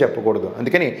సిస్టర్ అని చెప్పకూడదు.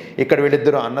 అందుకని ఇక్కడ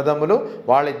వీళ్ళిద్దరు అన్నదమ్ములు,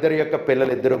 వాళ్ళిద్దరి యొక్క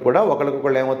పిల్లలిద్దరూ కూడా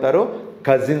ఒకరికొకళ్ళు ఏమవుతారు?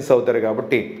 కజిన్స్ అవుతారు.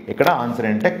 కాబట్టి ఇక్కడ ఆన్సర్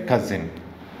అంటే కజిన్.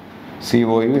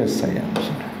 COUSIN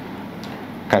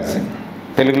cousin.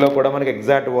 తెలుగులో కూడా మనకి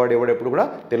ఎగ్జాక్ట్ వర్డ్ ఎప్పుడు కూడా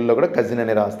తెలుగులో కూడా కజిన్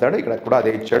అని రాస్తాడు. ఇక్కడ కూడా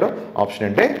అదే ఇచ్చాడు. ఆప్షన్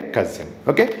అంటే కజిన్.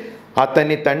 ఓకే,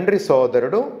 అతని తండ్రి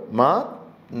సోదరుడు మా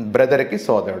బ్రదర్కి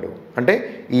సోదరుడు. అంటే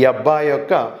ఈ అబ్బాయి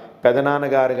యొక్క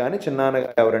పెదనాన్నగారు కానీ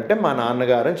చిన్నాన్నగారు ఎవరంటే మా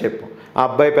నాన్నగారు అని చెప్పు. ఆ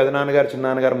అబ్బాయి పెదనాన్నగారు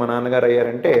చిన్నాన్నగారు మా నాన్నగారు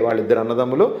అయ్యారంటే వాళ్ళిద్దరు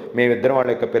అన్నదమ్ములు, మేమిద్దరం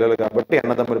వాళ్ళ యొక్క పిల్లలు కాబట్టి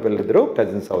అన్నదమ్ముల పిల్లలిద్దరూ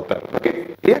కజిన్స్ అవుతారు. ఓకే,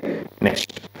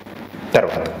 నెక్స్ట్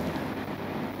తర్వాత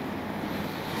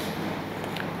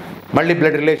మళ్ళీ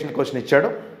బ్లడ్ రిలేషన్ క్వశ్చన్ ఇచ్చాడు.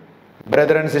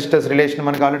 బ్రదర్ అండ్ సిస్టర్స్ రిలేషన్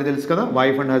మనకు ఆల్రెడీ తెలుసు కదా.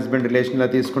 వైఫ్ అండ్ హస్బెండ్ రిలేషన్లా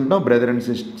తీసుకుంటాం. Brother and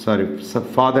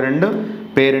father and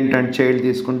parent and child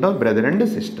తీసుకుంటాం. Brother and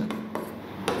sister.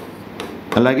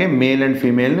 అలాగే మేల్ అండ్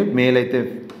ఫీమేల్ని, మేల్ అయితే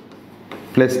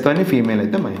ప్లస్తో, ఫీమేల్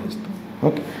అయితే మైనస్తో.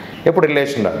 ఓకే, ఇప్పుడు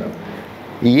రిలేషన్ రాదు.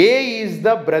 ఏ is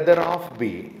the brother of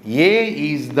B. A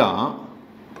is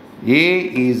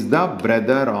the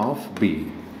brother of B.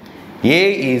 A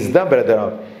is the brother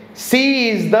of. C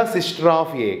is the sister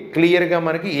of ఏ. క్లియర్గా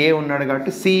మనకి ఏ ఉన్నాడు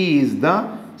కాబట్టి C is the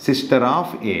sister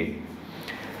of A.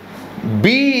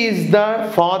 B is the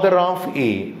father of A.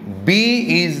 B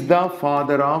is the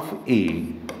father of A.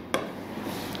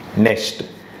 Next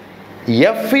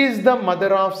F is the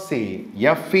mother of C.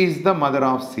 F is the mother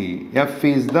of C. F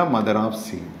is the mother of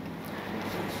C.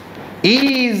 ఈ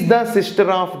is the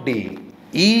sister of D.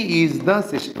 ఈ is the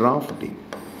sister of D.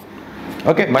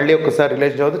 Okay, మళ్ళీ ఒక్కసారి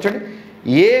relation చదువుతుంది.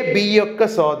 A B యొక్క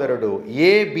సోదరుడు.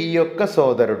 A B యొక్క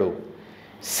సోదరుడు.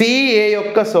 C ఏ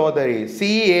యొక్క సోదరి. సి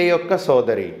ఏ యొక్క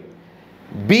సోదరి.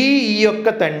 బి ఈ యొక్క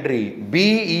తండ్రి. బి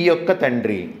ఈ యొక్క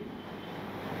తండ్రి.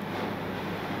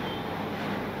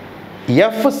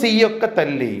 ఎఫ్సి యొక్క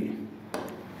తల్లి,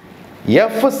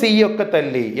 ఎఫ్సి యొక్క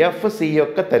తల్లి, ఎఫ్సి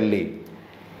యొక్క తల్లి,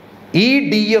 ఈ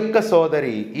డి యొక్క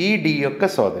సోదరి, ఈ డి యొక్క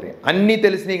సోదరి. అన్నీ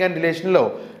తెలిసినాయి కానీ రిలేషన్లో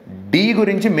డి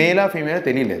గురించి మేలా ఫీమేల్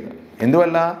తెలియలేదు.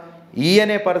 ఎందువల్ల? ఈ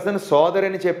అనే పర్సన్ సోదరి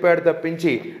అని చెప్పాడు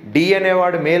తప్పించి డి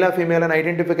అనేవాడు మేలా ఫీమేల్ అని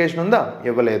ఐడెంటిఫికేషన్ ఉందా?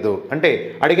 ఇవ్వలేదు. అంటే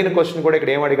అడిగిన క్వశ్చన్ కూడా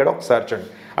ఇక్కడ ఏం అడిగాడో ఒకసారి చూడండి.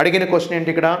 అడిగిన క్వశ్చన్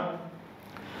ఏంటి ఇక్కడ?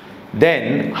 Then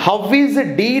how is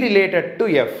D related to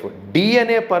F? D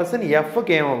అనే పర్సన్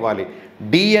ఎఫ్కి ఏమవ్వాలి?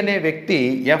 డి అనే వ్యక్తి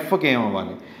ఎఫ్కి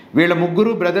ఏమవ్వాలి? వీళ్ళ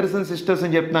ముగ్గురు బ్రదర్స్ అండ్ సిస్టర్స్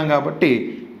అని చెప్తున్నాం కాబట్టి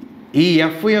ఈ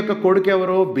ఎఫ్ యొక్క కొడుకు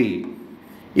ఎవరో? బి.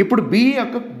 ఇప్పుడు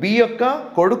బి యొక్క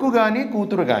కొడుకు కానీ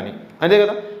కూతురు కానీ, అంతే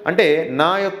కదా. అంటే నా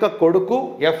యొక్క కొడుకు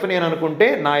ఎఫ్ నేను అనుకుంటే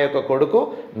నా యొక్క కొడుకు,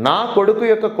 నా కొడుకు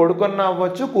యొక్క కొడుకు అన్న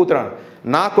అవ్వచ్చు, కూతురు.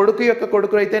 నా కొడుకు యొక్క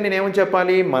కొడుకు అయితే నేనేమని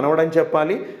చెప్పాలి? మనవడని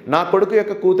చెప్పాలి. నా కొడుకు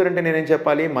యొక్క కూతురు అంటే నేనేం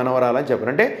చెప్పాలి? మనవరాలని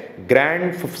చెప్పాలి. అంటే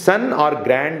grand son are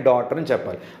grand daughter అని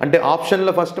చెప్పాలి. అంటే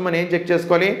ఆప్షన్లో ఫస్ట్ మనం ఏం చెక్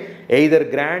చేసుకోవాలి? Either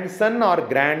grand son are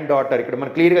grand daughter. ఇక్కడ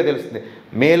మనకు క్లియర్గా తెలుస్తుంది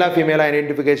మేలా ఫీమేల్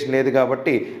ఐడెంటిఫికేషన్ లేదు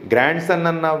కాబట్టి గ్రాండ్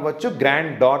సన్ అన్న అవ్వచ్చు,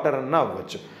 గ్రాండ్ డాటర్ అన్న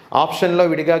అవ్వచ్చు. ఆప్షన్లో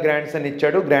విడిగా గ్రాండ్ సన్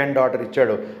ఇచ్చాడు, గ్రాండ్ డాటర్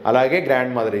ఇచ్చాడు, అలాగే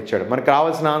గ్రాండ్ మదర్ ఇచ్చాడు. మనకు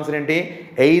కావాల్సిన ఆన్సర్ ఏంటి?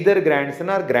 Either grand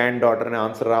son are grand daughter అనే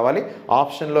ఆన్సర్ రావాలి.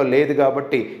 ఆప్షన్లో లేదు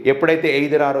కాబట్టి ఎప్పుడైతే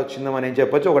ఎయిదర్ ఆర్ వచ్చిందో మనం ఏం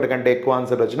చెప్పొచ్చు? ఒకటి కంటే ఎక్కువ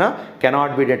ఆన్సర్ వచ్చినా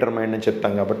కెనాట్ బి డిటర్మైండ్ అని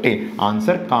చెప్తాం కాబట్టి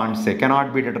answer can't say.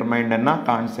 Cannot be determined అన్నా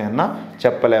కాంట్ సే అన్నా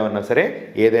చెప్పలేమన్నా సరే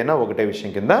ఏదైనా ఒకటే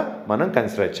విషయం కింద మనం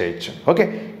కన్సిడర్ చేయొచ్చు. ఓకే,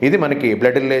 ఇది మనకి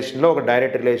బ్లడ్ రిలేషన్లో ఒక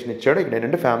డైరెక్ట్ రిలేషన్ ఇచ్చాడు. ఇక్కడ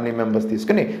ఏంటంటే ఫ్యామిలీ మెంబర్స్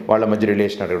తీసుకుని వాళ్ళ మధ్య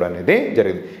రిలేషన్ అడగడం అనేది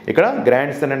జరిగింది. ఇక్కడ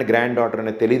grand son and grand daughter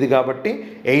అనేది తెలియదు కాబట్టి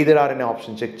ఎయిదర్ ఆర్ అనే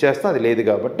ఆప్షన్ చెక్ చేస్తాం, అది లేదు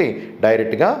కాబట్టి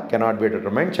డైరెక్ట్గా కెనాట్ బి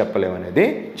డిటర్మైండ్ చెప్పలేమనేది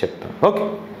చెప్తాం. ఓకే,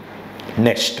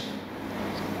 నెక్స్ట్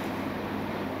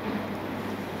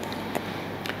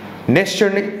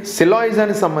చూడండి.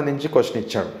 సిలాయిజానికి సంబంధించి క్వశ్చన్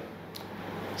ఇచ్చాడు.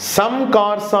 Some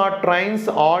cars are trains,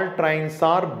 all trains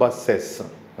are buses.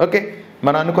 Okay,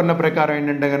 మనం అనుకున్న ప్రకారం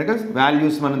ఏంటంటే కనుక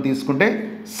వాల్యూస్ మనం తీసుకుంటే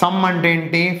సమ్ అంటే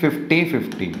ఏంటి?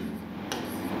 50-50.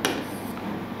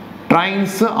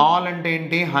 ట్రైన్స్ ఆల్ అంటే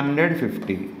ఏంటి?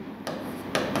 150.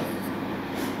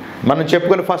 మనం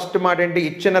చెప్పుకున్న ఫస్ట్ మాట ఏంటి?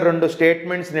 ఇచ్చిన రెండు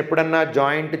స్టేట్మెంట్స్ని ఎప్పుడన్నా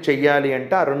జాయింట్ చెయ్యాలి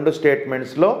అంటే ఆ రెండు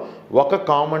స్టేట్మెంట్స్లో ఒక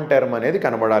కామన్ టర్మ్ అనేది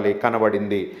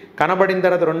కనబడింది. కనబడిన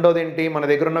తర్వాత రెండోది ఏంటి? మన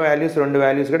దగ్గర ఉన్న వాల్యూస్ రెండు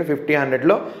వాల్యూస్ కూడా 50,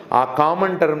 100లో ఆ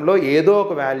కామన్ టర్మ్లో ఏదో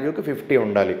ఒక వాల్యూకి 50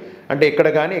 ఉండాలి. అంటే ఇక్కడ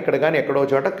కానీ ఎక్కడో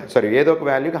చోట ఏదో ఒక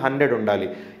వాల్యూకి 100 ఉండాలి.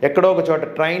 ఎక్కడో ఒక చోట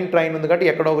ట్రైన్ ఉంది కాబట్టి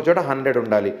ఎక్కడో ఒక చోట 100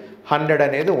 ఉండాలి. 100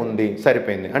 అనేది ఉంది,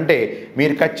 సరిపోయింది. అంటే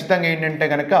మీరు ఖచ్చితంగా ఏంటంటే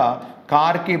కనుక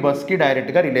కార్కి బస్కి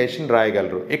డైరెక్ట్గా రిలేషన్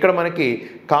రాయగలరు. ఇక్కడ మనకి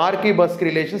కార్కి బస్కి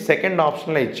రిలేషన్ సెకండ్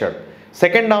ఆప్షన్లో ఇచ్చాడు.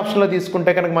 సెకండ్ ఆప్షన్లో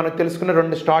తీసుకుంటే కనుక మనకు తెలుసుకున్న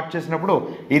రెండు స్టార్ట్ చేసినప్పుడు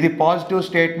ఇది పాజిటివ్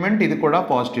స్టేట్మెంట్, ఇది కూడా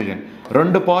పాజిటివ్.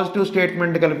 రెండు పాజిటివ్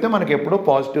స్టేట్మెంట్ కలిపితే మనకి ఎప్పుడు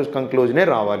పాజిటివ్ కంక్లూజనే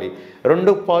రావాలి.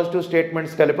 రెండు పాజిటివ్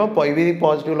స్టేట్మెంట్స్ కలిపి ఇది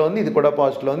పాజిటివ్లో ఉంది, ఇది కూడా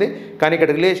పాజిటివ్లో ఉంది. కానీ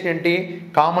ఇక్కడ రిలేషన్ ఏంటి?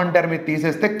 కామన్ టర్మ్ ఇది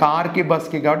తీసేస్తే కార్కి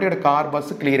బస్కి కాబట్టి ఇక్కడ కార్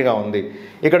బస్సు క్లియర్గా ఉంది.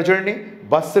 ఇక్కడ చూడండి,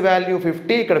 బస్సు వాల్యూ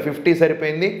 50, ఇక్కడ 50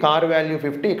 సరిపోయింది. కార్ వాల్యూ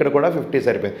 50, ఇక్కడ కూడా 50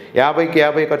 సరిపోయింది. 50కి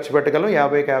 50 ఖర్చు పెట్టగలం,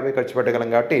 50కి 50 ఖర్చు పెట్టగలం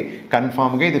కాబట్టి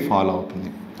కన్ఫామ్గా ఇది ఫాలో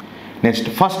అవుతుంది. నెక్స్ట్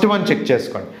ఫస్ట్ వన్ చెక్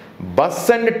చేసుకోండి. బస్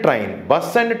అండ్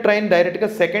ట్రైన్ డైరెక్ట్గా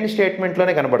సెకండ్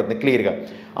స్టేట్మెంట్లోనే కనబడుతుంది క్లియర్గా.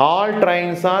 ఆల్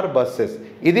ట్రైన్స్ ఆర్ బస్సెస్,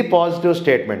 ఇది పాజిటివ్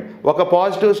స్టేట్మెంట్. ఒక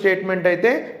పాజిటివ్ స్టేట్మెంట్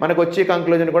అయితే మనకు వచ్చే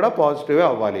కంక్లూజన్ కూడా పాజిటివే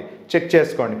అవ్వాలి. చెక్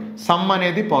చేసుకోండి. సమ్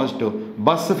అనేది పాజిటివ్,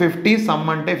 బస్సు 50, సమ్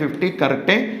అంటే 50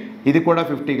 కరెక్టే. ఇది కూడా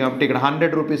 50 కాబట్టి ఇక్కడ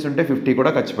 100 రూపీస్ ఉంటే 50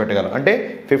 కూడా ఖర్చు పెట్టగలం. అంటే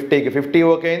 50కి 50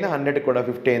 ఓకే అయింది, 100కి కూడా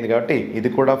 50 అయింది కాబట్టి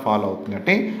ఇది కూడా ఫాలో అవుతుంది.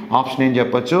 కాబట్టి ఆప్షన్ ఏం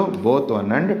చెప్పొచ్చు? Both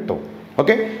 1 and 2.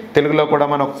 ఓకే, తెలుగులో కూడా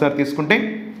మనం ఒకసారి తీసుకుంటే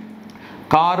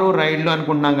కారు రైళ్ళు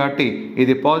అనుకుంటున్నాం కాబట్టి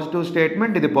ఇది పాజిటివ్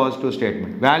స్టేట్మెంట్, ఇది పాజిటివ్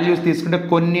స్టేట్మెంట్. వాల్యూస్ తీసుకుంటే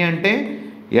కొన్ని అంటే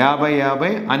 50,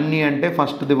 అన్ని అంటే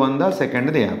ఫస్ట్ది 100,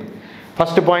 సెకండ్ది 50.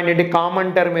 ఫస్ట్ పాయింట్ ఏంటి?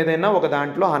 కామన్ టర్మ్ ఏదైనా ఒక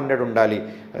దాంట్లో 100 ఉండాలి.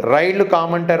 రైళ్ళు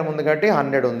కామన్ టర్మ్ ఉంది కాబట్టి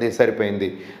 100 ఉంది, సరిపోయింది.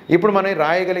 ఇప్పుడు మనం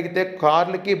రాయగలిగితే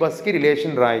కార్లకి బస్కి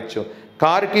రిలేషన్ రాయొచ్చు.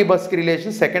 కార్కి బస్కి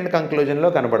రిలేషన్ సెకండ్ కంక్లూజన్లో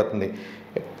కనబడుతుంది.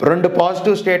 రెండు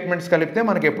పాజిటివ్ స్టేట్మెంట్స్ కలిపితే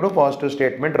మనకి ఎప్పుడు పాజిటివ్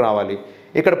స్టేట్మెంట్ రావాలి.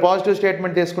 ఇక్కడ పాజిటివ్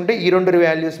స్టేట్మెంట్ తీసుకుంటే ఈ రెండు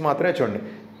వాల్యూస్ మాత్రమే చూడండి.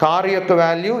 కార్ యొక్క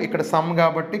వాల్యూ ఇక్కడ సమ్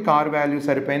కాబట్టి కార్ వాల్యూ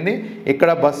సరిపోయింది. ఇక్కడ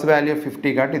బస్ వాల్యూ 50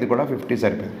 కాబట్టి ఇది కూడా 50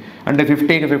 సరిపోయింది. అంటే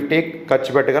 50కి 50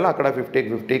 ఖర్చు పెట్టగలం, అక్కడ 50కి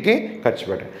 50కి ఖర్చు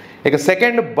పెట్టాలి. ఇక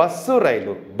సెకండ్ బస్సు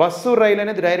రైలు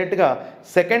అనేది డైరెక్ట్గా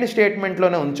సెకండ్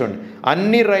స్టేట్మెంట్లోనే ఉంచండి.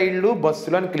 అన్ని రైళ్ళు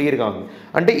బస్సులు అని క్లియర్గా ఉంది.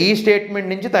 అంటే ఈ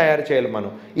స్టేట్మెంట్ నుంచి తయారు చేయాలి మనం.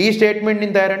 ఈ స్టేట్మెంట్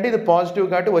నుంచి తయారంటే ఇది పాజిటివ్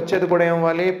కాబట్టి వచ్చేది కూడా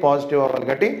ఏమవ్వాలి? పాజిటివ్ అవ్వాలి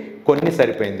కాబట్టి కొన్ని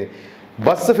సరిపోయింది.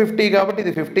 బస్సు 50 కాబట్టి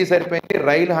ఇది 50 సరిపోయింది,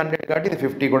 రైలు 100 కాబట్టి ఇది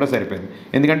 50 కూడా సరిపోయింది.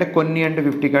 ఎందుకంటే కొన్ని అంటే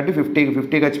 50 కాబట్టి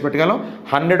 50 ఖర్చు పెట్టగలం,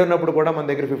 100 ఉన్నప్పుడు కూడా మన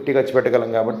దగ్గర 50 ఖర్చు పెట్టగలం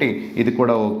కాబట్టి ఇది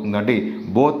కూడా అవుతుందండి.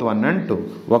 బోత్ 1 and 2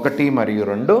 1 మరియు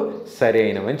 2 సరి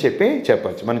అయినవని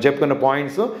చెప్పచ్చు. మనం చెప్పుకున్న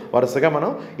పాయింట్స్ వరుసగా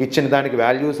మనం ఇచ్చిన దానికి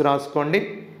వాల్యూస్ రాసుకోండి.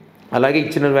 అలాగే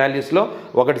ఇచ్చిన వాల్యూస్లో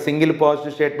ఒకటి సింగిల్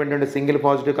పాజిటివ్ స్టేట్మెంట్ అంటే సింగిల్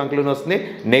పాజిటివ్ కంక్లూజన్ వస్తుంది,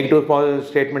 నెగిటివ్ పాజిటివ్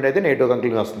స్టేట్మెంట్ అయితే నెగిటివ్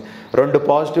కంక్లూజన్ వస్తుంది. 2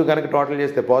 పాజిటివ్ కనుక టోటల్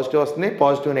చేస్తే పాజిటివ్ వస్తుంది,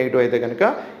 పాజిటివ్ నెగిటివ్ అయితే కనుక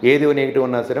ఏది నెగిటివ్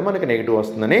ఉన్నా సరే మనకి నెగిటివ్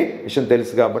వస్తుందని విషయం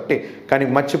తెలుసు కాబట్టి. కానీ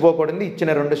మర్చిపోకూడదు,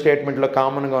 ఇచ్చిన 2 స్టేట్మెంట్లో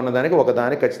కామన్గా ఉన్నదానికి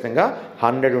ఒకదానికి ఖచ్చితంగా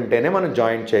 100 ఉంటేనే మనం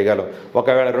జాయిన్ చేయగలం.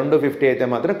 ఒకవేళ 2 50 అయితే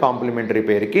మాత్రం కాంప్లిమెంటరీ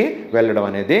పేరుకి వెళ్ళడం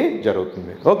అనేది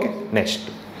జరుగుతుంది. ఓకే, నెక్స్ట్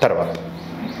తర్వాత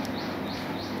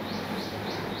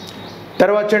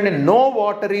చూడండి, no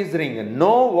water is ring.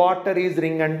 No water is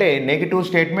ring అంటే నెగిటివ్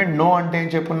స్టేట్మెంట్. నో అంటే ఏం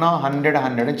చెప్పుకున్నాం,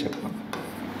 100 అని చెప్పుకున్నాం.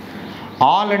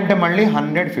 ఆల్ అంటే మళ్ళీ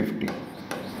 100 50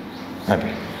 అదే.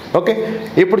 ఓకే,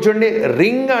 ఇప్పుడు చూడండి,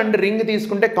 రింగ్ అండ్ రింగ్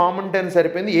తీసుకుంటే కామన్ టర్మ్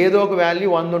సరిపోయింది. ఏదో ఒక వాల్యూ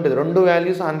 100 ఉంటుంది, 2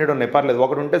 వాల్యూస్ 100 ఉన్నాయి, పర్లేదు,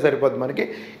 ఒకటి ఉంటే సరిపోద్ది మనకి.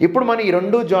 ఇప్పుడు మనం ఈ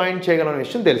 2 జాయిన్ చేయగలం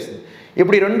విషయం తెలిసింది.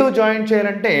 ఇప్పుడు ఈ 2 జాయిన్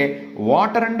చేయాలంటే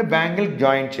వాటర్ అండ్ బ్యాంగిల్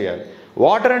జాయిన్ చేయాలి.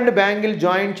 వాటర్ అండ్ బ్యాంగిల్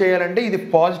జాయిన్ చేయాలంటే ఇది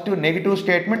పాజిటివ్ నెగిటివ్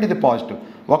స్టేట్మెంట్, ఇది పాజిటివ్.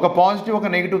 ఒక పాజిటివ్ ఒక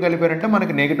నెగిటివ్ కలిపారంటే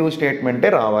మనకి నెగిటివ్ స్టేట్మెంటే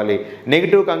రావాలి.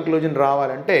 నెగిటివ్ కంక్లూజన్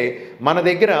రావాలంటే మన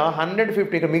దగ్గర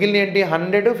 150 ఇక్కడ మిగిలిన ఏంటి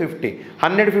 150.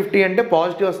 150 అంటే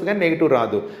పాజిటివ్ వస్తుంది కానీ నెగిటివ్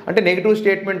రాదు. అంటే నెగిటివ్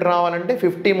స్టేట్మెంట్ రావాలంటే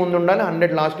 50 ముందు ఉండాలి,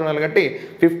 100 లాస్ట్ ఉండాలి. కాబట్టి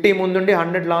 50 ముందుండి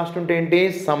 100 లాస్ట్ ఉంటే ఏంటి,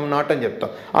 సమ్ నాట్ అని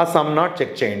చెప్తాం. ఆ సమ్ నాట్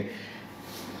చెక్ చేయండి.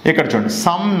 ఇక్కడ చూడండి,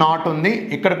 సమ్ నాట్ ఉంది,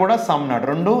 ఇక్కడ కూడా సమ్ నాట్,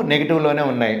 2 నెగిటివ్లోనే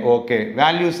ఉన్నాయి. ఓకే,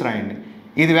 వాల్యూస్ రాయండి.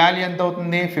 ఇది వాల్యూ ఎంత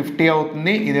అవుతుంది, 50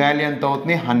 అవుతుంది. ఇది వాల్యూ ఎంత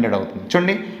అవుతుంది, 100 అవుతుంది.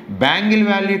 చూడండి, బ్యాంగిల్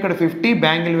వాల్యూ ఇక్కడ 50,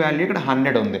 బ్యాంగిల్ వాల్యూ ఇక్కడ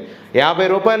 100 ఉంది. 50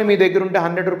 రూపాయలు మీ దగ్గర ఉంటే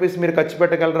 100 రూపీస్ మీరు ఖర్చు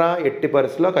పెట్టగలరా, ఎట్టి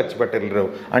పరిస్థితిలో ఖర్చు పెట్టగలరు.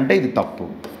 అంటే ఇది తప్పు.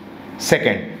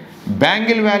 సెకండ్,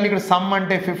 బ్యాంగిల్ వాల్యూ ఇక్కడ సమ్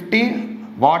అంటే 50,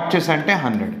 వాచెస్ అంటే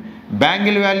 100.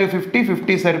 బ్యాంగిల్ వాల్యూ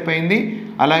 50 సరిపోయింది.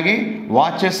 అలాగే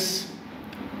వాచెస్,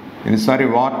 ఇది సారీ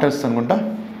వాటర్స్ అనుకుంటా,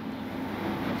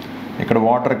 ఇక్కడ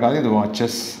వాటర్ కాదు, ఇది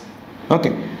వాచెస్.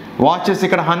 ఓకే, వాచెస్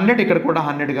ఇక్కడ 100, ఇక్కడ కూడా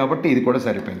 100 కాబట్టి ఇది కూడా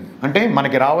సరిపోయింది. అంటే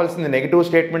మనకి రావాల్సింది నెగిటివ్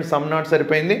స్టేట్మెంట్ సమ్ నాట్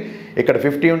సరిపోయింది. ఇక్కడ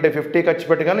 50 ఉంటే 50 ఖర్చు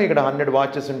పెట్టగలం, ఇక్కడ 100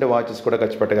 వాచెస్ ఉంటే వాచెస్ కూడా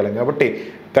ఖర్చు పెట్టగలం. కాబట్టి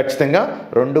ఖచ్చితంగా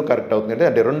 2 కరెక్ట్ అవుతుంది.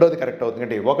 అంటే రెండోది కరెక్ట్ అవుతుంది,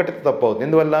 అంటే 1 తప్పు అవుతుంది.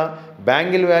 ఎందువల్ల,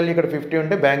 బ్యాంగిల్ వాల్యూ ఇక్కడ 50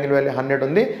 ఉంటే బ్యాంగిల్ వాల్యూ 100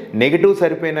 ఉంది, నెగిటివ్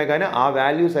సరిపోయినా కానీ ఆ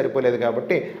వాల్యూ సరిపోలేదు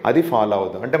కాబట్టి అది ఫాలో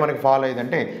అవుతుంది. అంటే మనకి ఫాలో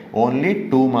అయ్యిందంటే ఓన్లీ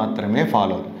 2 మాత్రమే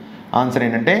ఫాలో అవుతుంది. ఆన్సర్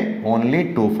ఏంటంటే ఓన్లీ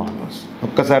 2 ఫాలోస్.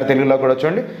 ఒక్కసారి తెలుగులో కూడా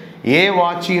చూడండి, ఏ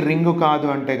వాచి రింగు కాదు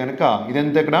అంటే కనుక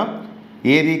ఇదంతా ఇక్కడ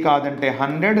ఏది కాదంటే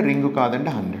 100, రింగు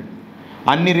కాదంటే 100.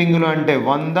 అన్ని రింగులు అంటే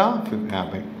 100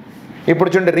 50. ఇప్పుడు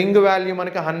చూడండి, రింగ్ వాల్యూ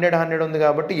మనకి 100 ఉంది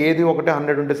కాబట్టి ఏది ఒకటి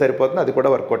 100 ఉంటే సరిపోతుంది, అది కూడా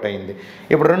వర్కౌట్ అయింది.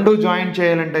 ఇప్పుడు 2 జాయిన్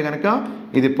చేయాలంటే కనుక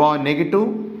ఇది నెగిటివ్,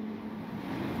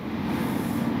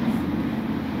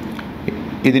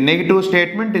 ఇది నెగిటివ్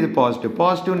స్టేట్మెంట్, ఇది పాజిటివ్.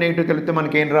 పాజిటివ్ నెగిటివ్ కలిపితే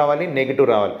మనకి ఏం రావాలి, నెగిటివ్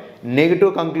రావాలి.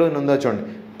 నెగిటివ్ కంక్లూజన్ ఉందో చూడండి,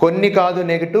 కొన్ని కాదు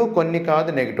నెగిటివ్, కొన్ని కాదు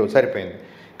నెగిటివ్, సరిపోయింది.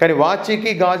 కానీ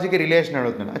వాచీకి గాజుకి రిలేషన్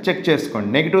అడుగుతున్నాను, అది చెక్ చేసుకోండి.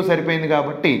 నెగిటివ్ సరిపోయింది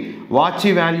కాబట్టి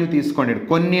వాచీ వాల్యూ తీసుకోండి.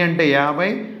 కొన్ని అంటే 50,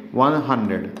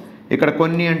 100. ఇక్కడ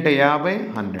కొన్ని అంటే 50,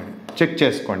 100 చెక్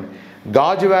చేసుకోండి.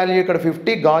 గాజు వాల్యూ ఇక్కడ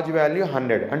 50, గాజు వాల్యూ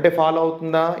 100. అంటే ఫాలో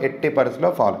అవుతుందా, ఎట్టి పరిస్థితిలో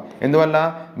ఫాలో. ఎందువల్ల,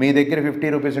 మీ దగ్గర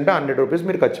 50 రూపీస్ ఉంటే 100 రూపీస్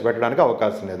మీరు ఖర్చు పెట్టడానికి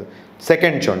అవకాశం లేదు.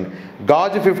 సెకండ్ చూడండి,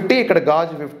 గాజు 50, ఇక్కడ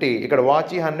గాజు 50, ఇక్కడ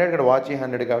వాచీ 100, ఇక్కడ వాచీ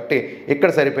 100 కాబట్టి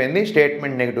ఇక్కడ సరిపోయింది.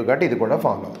 స్టేట్మెంట్ నెగిటివ్ కాబట్టి ఇది కూడా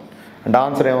ఫాలో అవుతుంది. అంటే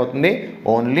ఆన్సర్ ఏమవుతుంది,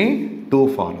 ఓన్లీ 2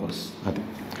 ఫాలోవర్స్. అది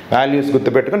వాల్యూస్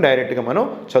గుర్తుపెట్టుకుని డైరెక్ట్గా మనం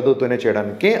చదువుతూనే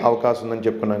చేయడానికి అవకాశం ఉందని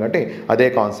చెప్పుకున్నాం కాబట్టి అదే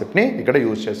కాన్సెప్ట్ని ఇక్కడ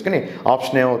యూజ్ చేసుకుని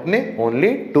ఆప్షన్ ఏమవుతుంది, ఓన్లీ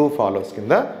 2 ఫాలోవర్స్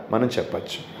కింద మనం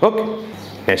చెప్పచ్చు. ఓకే,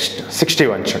 నెక్స్ట్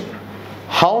 61 చూడండి.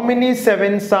 How many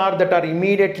 7s are that are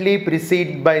immediately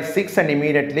precede by 6 and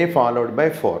immediately followed by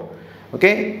 4?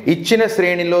 Okay, ఇచ్చిన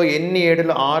శ్రేణిలో ఎన్ని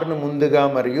 7లు 6ను ముందుగా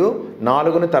మరియు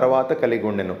 4ను తర్వాత కలిగి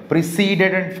ఉండెను.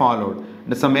 ప్రిసీడెడ్ అండ్ ఫాలోడ్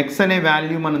అంటే సమ్ ఎక్స్ అనే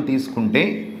వాల్యూ మనం తీసుకుంటే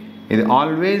ఇది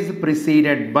ఆల్వేస్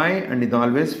ప్రిసీడెడ్ బై అండ్ ఇది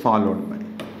ఆల్వేస్ ఫాలోడ్ బై.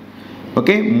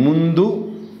 ఓకే, ముందు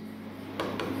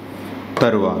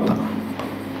తరువాత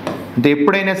అంటే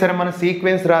ఎప్పుడైనా సరే మన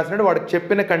సీక్వెన్స్ రాసినట్టు వాడికి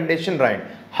చెప్పిన కండిషన్ రాయండి.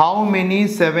 How many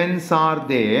 7s are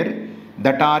there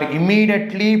that are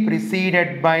immediately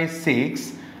preceded by 6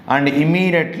 and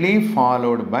immediately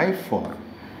followed by 4.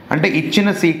 అంటే ఇచ్చిన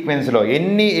సీక్వెన్స్లో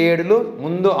ఎన్ని 7లు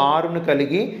ముందు 6ను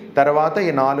కలిగి తర్వాత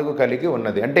ఈ 4 కలిగి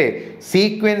ఉన్నది. అంటే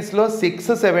సీక్వెన్స్లో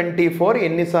 674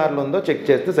 ఎన్నిసార్లు ఉందో చెక్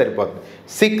చేస్తే సరిపోతుంది.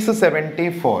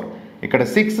 674, ఇక్కడ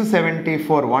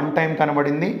 674 1 టైం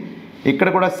కనబడింది, ఇక్కడ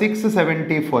కూడా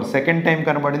 674 సెకండ్ టైం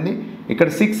కనబడింది. ఇక్కడ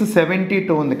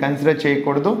 672 ఉంది, కన్సిడర్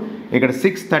చేయకూడదు. ఇక్కడ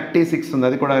 636 ఉంది,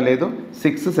 అది కూడా లేదు.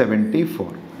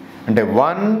 674 అంటే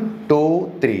 1 2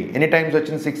 3 ఎన్ని టైమ్స్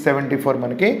వచ్చింది? 674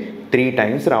 మనకి 3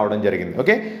 టైమ్స్ రావడం జరిగింది.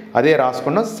 ఓకే, అదే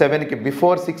రాసుకున్నాం. 7కి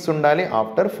బిఫోర్ 6 ఉండాలి,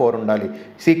 ఆఫ్టర్ 4 ఉండాలి.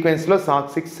 సీక్వెన్స్లో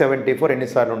 674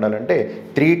 ఎన్నిసార్లు ఉండాలంటే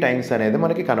 3 టైమ్స్ అనేది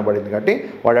మనకి కనబడింది. కాబట్టి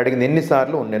వాడు అడిగింది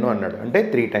ఎన్నిసార్లు ఉండేను అన్నాడు, అంటే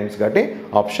 3 టైమ్స్. కాబట్టి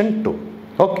option 2.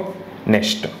 Okay,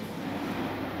 next.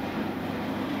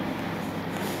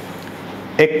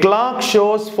 A clock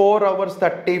shows 4 hours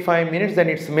 35 minutes and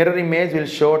its mirror image will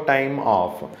show time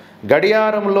of.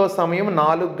 గడియారంలో సమయం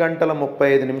 4 గంటల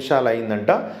 35 నిమిషాలు అయిందంట.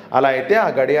 అలా అయితే ఆ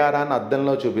గడియారాన్ని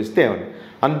అద్దంలో చూపిస్తే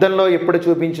అద్దంలో ఎప్పుడు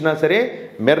చూపించినా సరే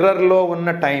మిర్రర్లో ఉన్న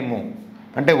టైము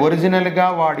అంటే ఒరిజినల్గా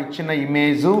వాడిచ్చిన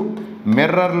ఇమేజు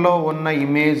మిర్రర్లో ఉన్న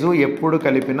ఇమేజు ఎప్పుడు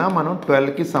కలిపినా మనం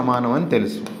 12కి సమానం అని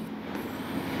తెలుసు.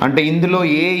 అంటే ఇందులో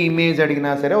ఏ ఇమేజ్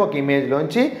అడిగినా సరే ఒక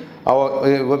ఇమేజ్లోంచి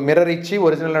మిర్రర్ ఇచ్చి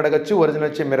ఒరిజినల్ అడగచ్చు, ఒరిజినల్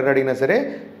వచ్చి మిర్రర్ అడిగినా సరే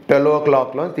 12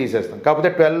 o'clockలో తీసేస్తాం. కాకపోతే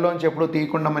 12లోంచి ఎప్పుడు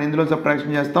తీయకుండా మనం ఇందులో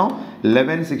సబ్ట్రాక్షన్ చేస్తాం,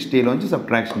 1160లోంచి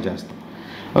సబ్ట్రాక్షన్ చేస్తాం.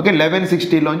 ఓకే,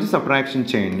 1160లోంచి సబ్ట్రాక్షన్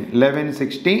చేయండి.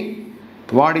 1160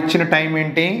 వాడిచ్చిన టైం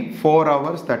ఏంటి? 4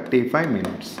 hours 35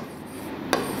 minutes.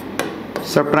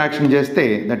 సబ్ట్రాక్షన్ చేస్తే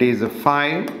దట్ ఈజ్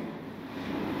 5,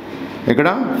 ఇక్కడ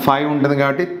 5 ఉంటుంది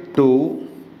కాబట్టి 2,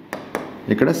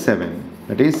 ఇక్కడ 7,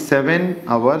 that is 7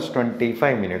 hours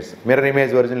 25 minutes. Mirror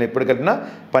image original ఎప్పుడు కలిపినా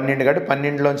 12 కాబట్టి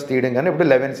 12లోంచి తీయడం కానీ ఇప్పుడు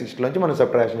 1160లోంచి మనం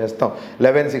సబ్ట్రాక్షన్ చేస్తాం.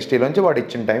 1160లోంచి వాడు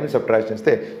ఇచ్చిన టైం సబ్ట్రాక్షన్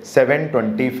చేస్తే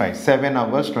 7:25, 7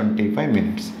 hours 25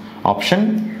 minutes. ఆప్షన్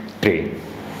 3.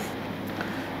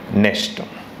 నెక్స్ట్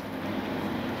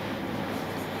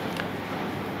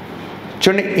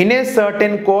చూడండి. In a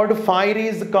certain code fire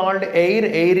is called air,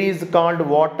 air is called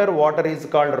water, water is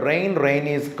called rain, rain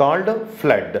is called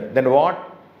flood.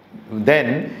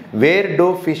 Then where do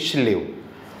fish live?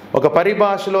 ఒక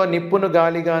పరిభాషలో నిప్పును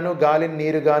గాలిగాను, గాలిని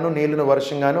నీరుగాను, నీళ్లను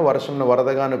వర్షంగాను, వర్షంను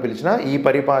వరదగాను పిలిచిన ఈ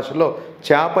పరిభాషలో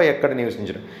చేప ఎక్కడ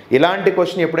నివసించడం. ఇలాంటి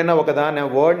క్వశ్చన్ ఎప్పుడైనా ఒకదాని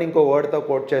వర్డ్ ఇంకో వర్డ్తో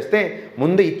కోట్ చేస్తే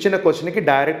ముందు ఇచ్చిన క్వశ్చన్కి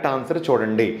డైరెక్ట్ ఆన్సర్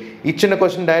చూడండి. ఇచ్చిన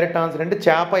క్వశ్చన్ డైరెక్ట్ ఆన్సర్ అంటే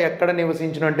చేప ఎక్కడ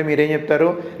నివసించను అంటే మీరేం చెప్తారు?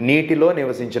 నీటిలో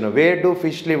నివసించను. వేర్ డూ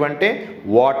ఫిష్ లివ్ అంటే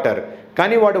వాటర్.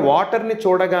 కానీ వాడు వాటర్ని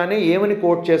చూడగానే ఏమని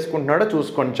కోట్ చేసుకుంటున్నాడో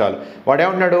చూసుకొని చాలు. వాడు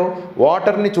ఏమంటున్నాడు?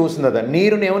 వాటర్ని చూసినదా,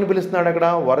 నీరుని ఏమని పిలుస్తున్నాడు? అక్కడ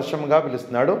వర్షంగా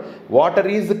పిలుస్తున్నాడు. వాటర్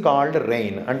ఈజ్ కాల్డ్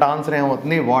రెయిన్ అంటే ఆన్సర్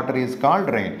ఏమవుతుంది? Water is called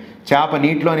rain. చేప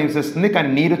నీటిలో నివసిస్తుంది, కానీ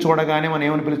నీరు చూడగానే మనం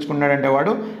ఏమని పిలుచుకుంటున్నాడంటే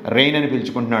వాడు రెయిన్ అని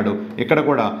పిలుచుకుంటున్నాడు. ఇక్కడ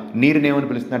కూడా నీరుని ఏమని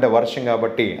పిలుస్తుందంటే వర్షం,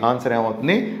 కాబట్టి ఆన్సర్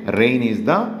ఏమవుతుంది? Rain is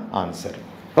the answer.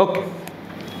 Okay,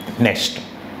 next.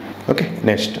 Okay,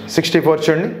 next 64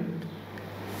 చూడండి.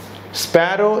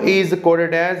 Sparrow is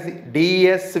coded as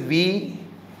DSV.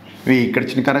 ఇక్కడ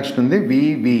చిన్న కరెక్షన్ ఉంది,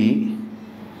 VV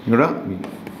కూడా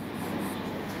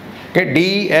okay.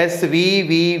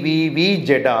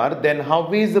 DSVVVVZR. Then how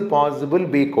is possible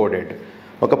be coded?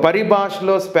 ఒక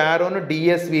పరిభాషలో స్పారోను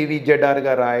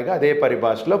DSVVZRగా రాయగా అదే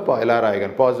పరిభాషలో ఎలా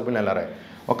రాయగలను? పాసిబుల్ ఎలా రాయ?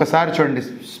 ఒకసారి చూడండి.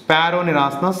 స్పారోని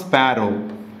రాస్తున్నాం, స్పారో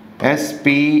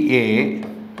SPARROWS.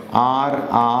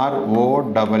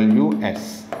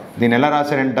 దీన్ని ఎలా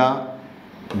రాశారంట?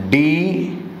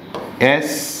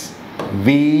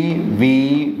 DSVVV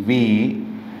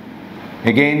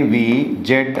again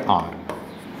VZR.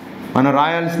 మనం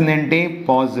రాయాల్సింది ఏంటి?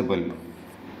 Possible,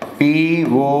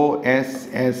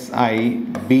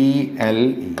 POSSIBLE.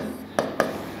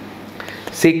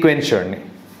 సీక్వెన్స్ చూడండి.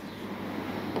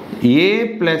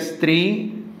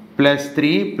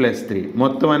 A+3+3+3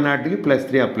 మొత్తం అన్నట్టుకి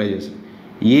 +3 అప్లై చేస్తాం.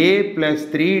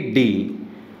 A+3D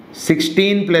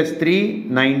 16+3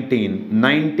 19,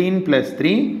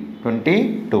 19+3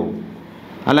 22.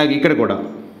 అలాగే ఇక్కడ కూడా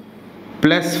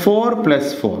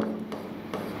 +4+4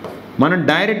 మనం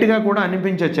డైరెక్ట్గా కూడా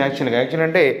అనిపించవచ్చు. యాక్చువల్గా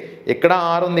అంటే ఇక్కడ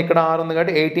 6 ఉంది, ఇక్కడ 6 ఉంది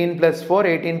కాబట్టి 18+4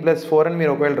 18+4 అని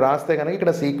మీరు ఒకవేళ రాస్తే కనుక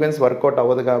ఇక్కడ సీక్వెన్స్ వర్కౌట్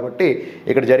అవ్వదు. కాబట్టి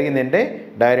ఇక్కడ జరిగింది అంటే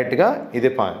డైరెక్ట్గా ఇది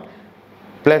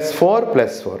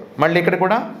 +4+4. మళ్ళీ ఇక్కడ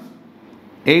కూడా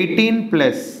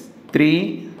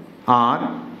 18+3R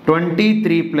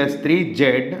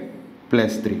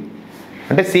 23+3Z+3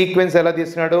 అంటే సీక్వెన్స్ ఎలా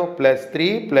తీసుకున్నాడు?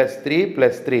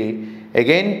 +3+3+3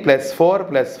 అగైన్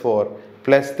 +4+4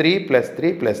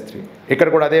 +3+3+3. ఇక్కడ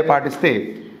కూడా అదే పాటిస్తే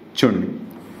చూడండి.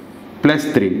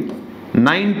 +3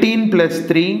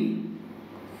 19+3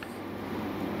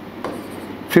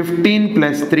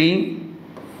 15+3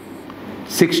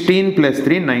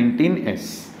 16+3 19S.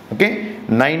 ఓకే,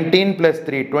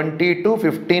 19+3 22,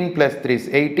 15+3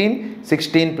 18,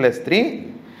 16+3.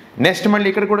 నెక్స్ట్ మళ్ళీ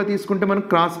ఇక్కడ కూడా తీసుకుంటే మనం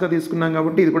క్రాస్గా తీసుకున్నాం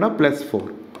కాబట్టి ఇది కూడా +4.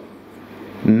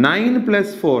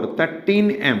 9+4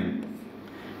 13M,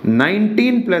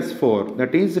 19+4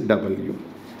 that is W.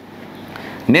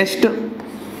 Next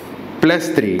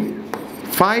 +3,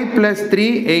 5 + 3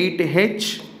 8H,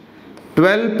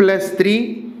 12 + 3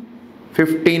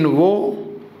 15O,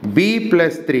 B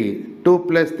 + 3 2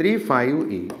 + 3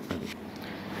 5E.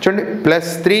 చూడండి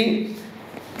 +3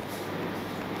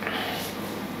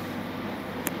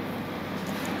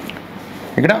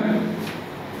 ఇక్కడ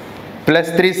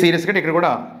 +3 సిరీస్ కంటే ఇక్కడ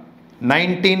కూడా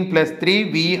 19 + 3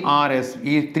 VRS,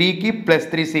 ఈ 3కి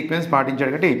 +3 సీక్వెన్స్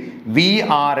పాటించాడు కాబట్టి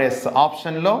VRS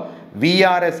ఆప్షన్లో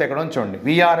VRS ఎక్కడ చూడండి.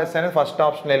 VRS అనేది ఫస్ట్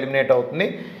ఆప్షన్లో ఎలిమినేట్ అవుతుంది.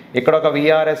 ఇక్కడ ఒక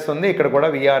VRS ఉంది, ఇక్కడ కూడా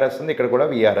VRS ఉంది, ఇక్కడ కూడా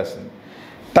VRS ఉంది.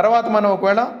 తర్వాత మనం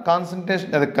ఒకవేళ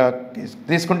కాన్సన్ట్రేషన్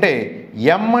తీసుకుంటే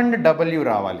M అండ్ W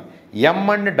రావాలి. M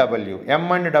అండ్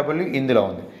W ఇందులో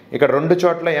ఉంది. ఇక్కడ 2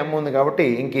 చోట్ల M ఉంది కాబట్టి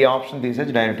ఇంక ఈ ఆప్షన్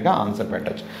తీసేసి డైరెక్ట్గా ఆన్సర్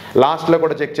పెట్టచ్చు. లాస్ట్లో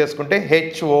కూడా చెక్ చేసుకుంటే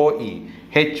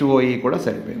HOE కూడా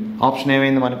సరిపోయింది. ఆప్షన్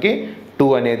ఏమైంది మనకి 2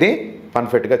 అనేది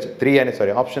పర్ఫెక్ట్గా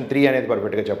ఆప్షన్ 3 అనేది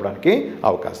పర్ఫెక్ట్గా చెప్పడానికి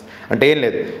అవకాశం. అంటే ఏం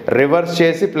లేదు, రివర్స్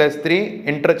చేసి +3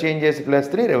 ఇంటర్చేంజ్ చేసి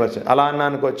 +3 రివర్స్ అలా అన్న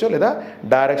అనుకోవచ్చు, లేదా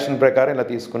డైరెక్షన్ ప్రకారం ఇలా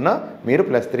తీసుకున్నా మీరు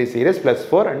 +3 సిరీస్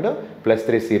 +4 అండ్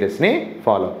 +3 సిరీస్ని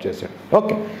ఫాలో అప్ చేశాడు.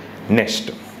 Okay,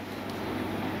 next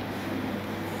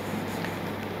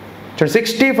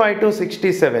 65 to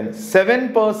 67. 7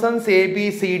 persons A, B,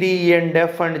 C, D, E and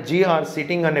F and G are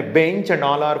sitting on a bench and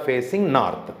all are facing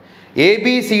north.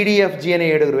 ABCDFG అనే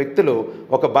 7 వ్యక్తులు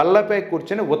ఒక బల్లపై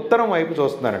కూర్చొని ఉత్తరం వైపు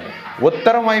చూస్తున్నారంట.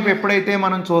 ఉత్తరం వైపు ఎప్పుడైతే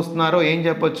మనం చూస్తున్నారో ఏం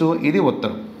చెప్పొచ్చు, ఇది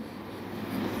ఉత్తరం.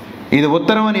 ఇది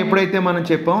ఉత్తరం అని ఎప్పుడైతే మనం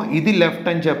చెప్పాం, ఇది లెఫ్ట్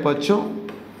అని చెప్పొచ్చు,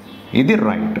 ఇది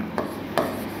రైట్.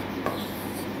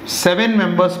 7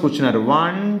 మెంబర్స్ కూర్చున్నారు.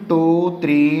 1 2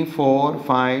 3 4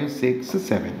 5 6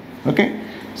 7. ఓకే,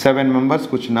 7 మెంబర్స్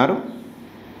కూర్చున్నారు.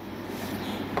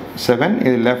 7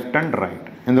 ఇది లెఫ్ట్ అండ్ రైట్,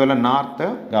 ఇందువల్ల నార్త్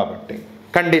కాబట్టి.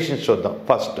 కండిషన్స్ చూద్దాం.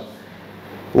 First,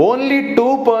 only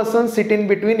 2 persons SIT in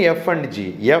between F and G.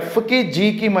 Fకి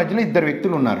Gకి మధ్యలో 2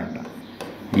 వ్యక్తులు ఉన్నారంట.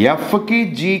 Fకి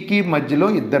Gకి మధ్యలో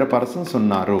 2 persons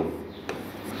ఉన్నారు.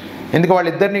 ఎందుకు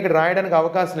వాళ్ళిద్దరిని ఇక్కడ రాయడానికి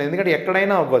అవకాశం లేదు, ఎందుకంటే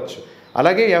ఎక్కడైనా అవ్వచ్చు.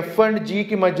 అలాగే F అండ్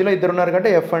Gకి మధ్యలో 2 ఉన్నారు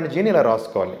కాబట్టి F అండ్ Gని ఇలా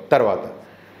రాసుకోవాలి. తర్వాత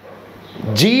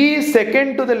G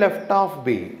second to the left of B.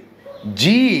 G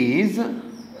is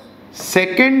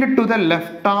second to the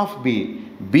left of B.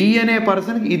 B అనే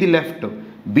పర్సన్కి ఇది లెఫ్ట్,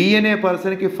 B అనే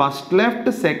పర్సన్కి ఫస్ట్ లెఫ్ట్,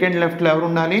 సెకండ్ లెఫ్ట్లో ఎవరు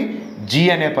ఉండాలి, G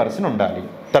అనే పర్సన్ ఉండాలి.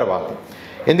 తర్వాత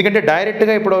ఎందుకంటే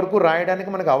డైరెక్ట్గా ఇప్పటివరకు రాయడానికి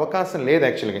మనకు అవకాశం లేదు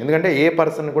యాక్చువల్గా, ఎందుకంటే ఏ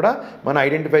పర్సన్ కూడా మనం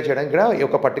ఐడెంటిఫై చేయడానికి కూడా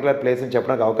ఒక పర్టికులర్ ప్లేస్ అని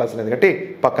చెప్పడానికి అవకాశం లేదు కాబట్టి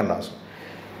పక్కన రాసు.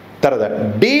 తర్వాత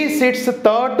D sits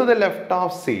third to the left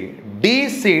of C. D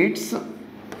sits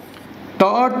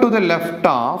third to the left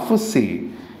of C.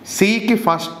 సికి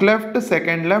first left,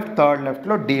 second left, third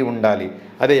లెఫ్ట్లో D ఉండాలి.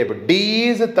 అదే చెప్పు, D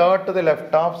is third to the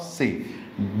left of C.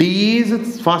 D is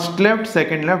first left,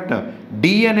 second left.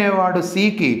 D అనేవాడు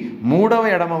Cకి 3వ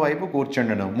ఎడమ వైపు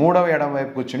కూర్చుండను. 3వ ఎడమ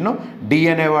వైపు కూర్చుండను. D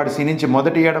అనేవాడు C నుంచి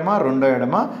మొదటి ఎడమ, 2వ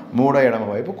ఎడమ, 3వ ఎడమ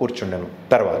వైపు కూర్చుండను.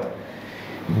 తర్వాత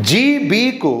G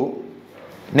Bకు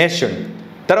నెక్స్ట్.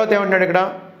 తర్వాత ఏమంటాడు ఇక్కడ,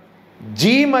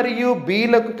 G మరియు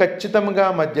Bలకు ఖచ్చితంగా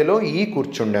మధ్యలో E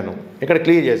కూర్చుండెను. ఇక్కడ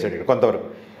క్లియర్ చేశాడు ఇక్కడ కొంతవరకు.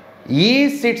 E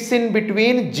sits in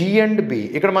between G and B.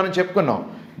 ఇక్కడ మనం చెప్పుకున్నాం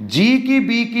Gకి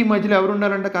Bకి మధ్యలో ఎవరు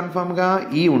ఉండాలంటే కన్ఫామ్గా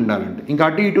E ఉండాలంటే, ఇంకా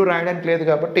అటు ఇటు రాయడానికి లేదు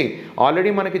కాబట్టి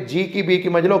ఆల్రెడీ మనకి Gకి Bకి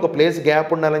మధ్యలో ఒక ప్లేస్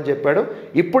గ్యాప్ ఉండాలని చెప్పాడు.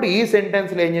 ఇప్పుడు ఈ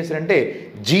సెంటెన్స్లో ఏం చేశారంటే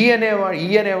E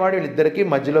అనేవాడు వీళ్ళిద్దరికీ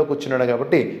మధ్యలో కూర్చున్నాడు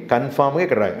కాబట్టి కన్ఫామ్గా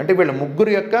ఇక్కడ రాయి. అంటే వీళ్ళ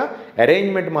ముగ్గురు యొక్క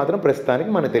అరేంజ్మెంట్ మాత్రం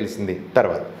ప్రస్తుతానికి మనకు తెలిసింది.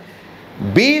 తర్వాత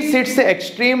B sits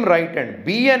extreme right and.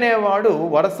 B అనేవాడు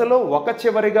వరుసలో ఒక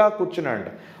చివరిగా కూర్చున్నాడంట.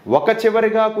 ఒక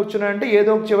చివరిగా కూర్చున్నాడంటే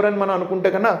ఏదో ఒక చివరని మనం అనుకుంటే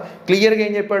కన్నా క్లియర్గా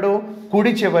ఏం చెప్పాడు,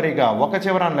 కుడి చివరిగా. ఒక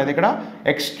చివర అనలేదు ఇక్కడ,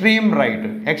 ఎక్స్ట్రీమ్ రైట్.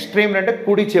 ఎక్స్ట్రీమ్ అంటే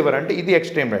కుడి చివర, అంటే ఇది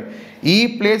ఎక్స్ట్రీమ్ రైట్. ఈ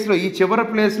ప్లేస్లో, ఈ చివరి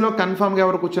ప్లేస్లో కన్ఫామ్గా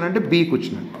ఎవరు కూర్చున్నారంటే B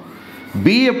కూర్చున్నాడు.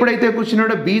 B ఎప్పుడైతే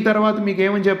కూర్చున్నాడో B తర్వాత మీకు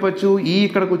ఏమని చెప్పచ్చు, E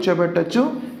ఇక్కడ కూర్చోబెట్టచ్చు,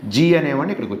 G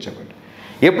అనేవాడిని ఇక్కడ కూర్చోబెట్టు.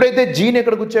 ఎప్పుడైతే Gని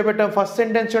ఇక్కడ కూర్చోబెట్టాం, ఫస్ట్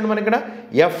సెంటెన్స్ చూడండి మనకి ఇక్కడ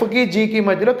Fకి Gకి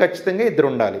మధ్యలో ఖచ్చితంగా 2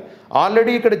 ఉండాలి.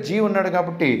 ఆల్రెడీ ఇక్కడ G ఉన్నాడు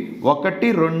కాబట్టి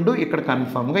 1 2 ఇక్కడ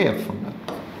కన్ఫామ్గా F ఉండాలి.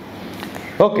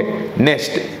 ఓకే,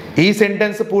 నెక్స్ట్ ఈ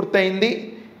సెంటెన్స్ పూర్తయింది.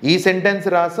 ఈ సెంటెన్స్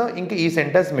రాసాం, ఇంక ఈ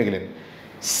సెంటెన్స్ మిగిలింది.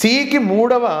 Cకి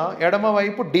 3వ ఎడమ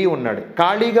వైపు D ఉన్నాడు.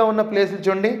 ఖాళీగా ఉన్న ప్లేసులు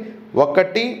చూడండి,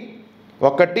 1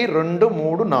 1 2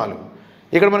 3 4.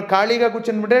 ఇక్కడ మనం ఖాళీగా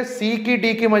కూర్చుంటే Cకి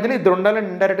Dకి మధ్యలో 2 ఉండాలని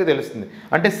ఇండైరెక్ట్గా తెలుస్తుంది.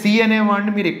 అంటే C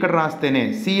అనేవాడిని మీరు ఇక్కడ రాస్తేనే,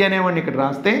 C అనేవాడిని ఇక్కడ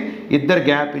రాస్తే 2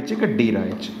 గ్యాప్ ఇచ్చి ఇక్కడ D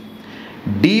రాయొచ్చు.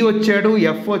 D వచ్చాడు,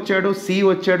 F వచ్చాడు, C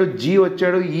వచ్చాడు, G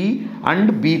వచ్చాడు, E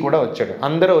అండ్ B కూడా వచ్చాడు.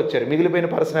 అందరూ వచ్చారు. మిగిలిపోయిన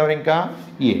పర్సన్ ఎవరు ఇంకా?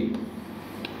 E.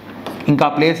 ఇంకా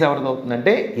ప్లేస్ ఎవరిది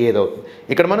అవుతుందంటే ఏదవుతుంది.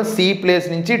 ఇక్కడ మనం సి ప్లేస్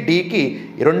నుంచి డీకి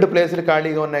 2 ప్లేసులు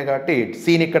ఖాళీగా ఉన్నాయి కాబట్టి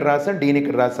సిని ఇక్కడ రాసాం, డీని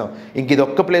ఇక్కడ రాసాం. ఇంక ఇది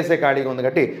ఒక్క ప్లేసే ఖాళీగా ఉంది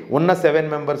కాబట్టి ఉన్న 7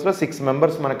 మెంబర్స్లో 6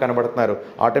 మెంబర్స్ మనకు కనబడుతున్నారు.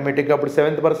 ఆటోమేటిక్గా అప్పుడు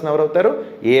 7th పర్సన్ ఎవరు అవుతారు?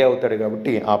 ఏ అవుతాడు.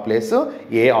 కాబట్టి ఆ ప్లేస్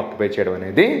ఏ ఆక్యుపై చేయడం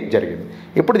అనేది జరిగింది.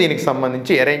 ఇప్పుడు దీనికి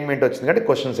సంబంధించి అరేంజ్మెంట్ వచ్చింది కాబట్టి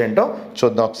క్వశ్చన్స్ ఏంటో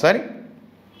చూద్దాం ఒకసారి.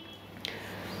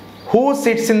 Who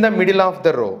sits in the middle of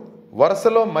the రో?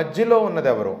 వరుసలో మధ్యలో ఉన్నది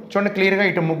ఎవరు? చూడండి క్లియర్గా,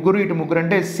 ఇటు ముగ్గురు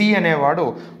అంటే సి అనేవాడు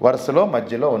వరుసలో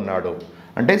మధ్యలో ఉన్నాడు.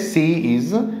 అంటే C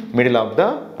is middle of the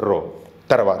రో.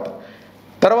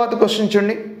 తర్వాత క్వశ్చన్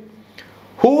చూడండి.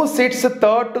 Who sits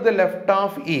third to the left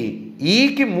of ఈ?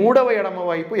 ఈకి 3వ ఎడమ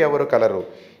వైపు ఎవరు కలరు?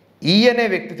 ఈ అనే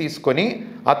వ్యక్తి తీసుకొని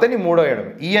అతని 3వ ఎడమ,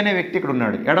 ఈ అనే వ్యక్తి ఇక్కడ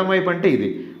ఉన్నాడు. ఎడమ వైపు అంటే ఇది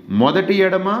మొదటి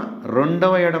ఎడమ,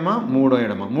 2వ ఎడమ, 3వ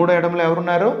ఎడమ. 3వ ఎడమలో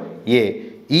ఎవరున్నారు? ఏ.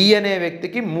 ఈ అనే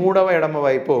వ్యక్తికి 3వ ఎడమ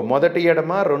వైపు మొదటి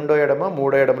ఎడమ, 2వ ఎడమ,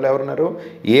 3వ ఎడమలో ఎవరున్నారు?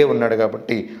 ఏ ఉన్నాడు.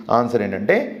 కాబట్టి ఆన్సర్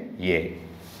ఏంటంటే ఏ,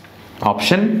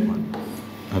 ఆప్షన్ 1.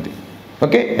 అది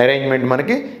ఓకే. అరేంజ్మెంట్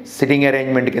మనకి సిట్టింగ్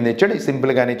అరేంజ్మెంట్ కింద ఇచ్చాడు,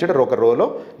 సింపుల్గానే ఇచ్చాడు. ఒక రోలో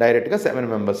డైరెక్ట్గా 7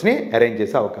 మెంబర్స్ని అరేంజ్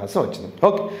చేసే అవకాశం వచ్చింది.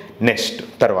 ఓకే, నెక్స్ట్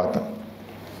తర్వాత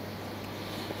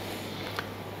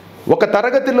ఒక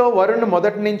తరగతిలో వరుణ్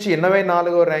మొదటి నుంచి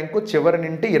 84వ ర్యాంకు, చివరి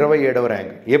నుండి 27వ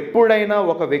ర్యాంక్. ఎప్పుడైనా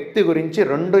ఒక వ్యక్తి గురించి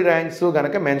 2 ర్యాంక్స్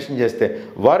కనుక మెన్షన్ చేస్తే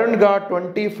Varun got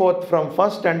 24th from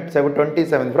first and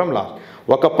 27th from last.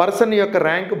 ఒక పర్సన్ యొక్క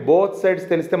ర్యాంక్ బోత్ సైడ్స్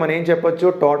తెలిస్తే మనం ఏం చెప్పొచ్చు?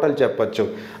 టోటల్ చెప్పొచ్చు.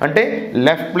 అంటే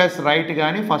లెఫ్ట్ ప్లస్ రైట్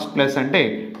కానీ ఫస్ట్ ప్లస్ అంటే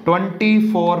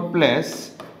 24 ప్లస్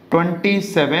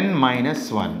 27 మైనస్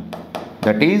 1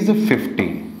 దట్ ఈజ్ 50.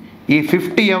 ఈ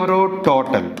 50 ఎవరో?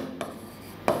 టోటల్.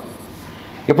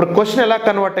 ఇప్పుడు క్వశ్చన్ ఎలా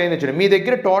కన్వర్ట్ అయింది చూడండి. మీ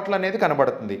దగ్గర టోటల్ అనేది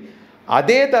కనబడుతుంది.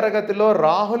 అదే తరగతిలో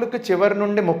రాహుల్కి చివరి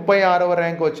నుండి 36వ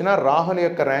ర్యాంక్ వచ్చిన రాహుల్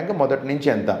యొక్క ర్యాంక్ మొదటి నుంచి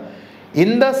ఎంత?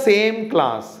 ఇన్ ద సేమ్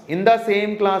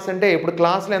క్లాస్ అంటే ఇప్పుడు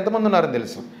క్లాస్లో ఎంతమంది ఉన్నారని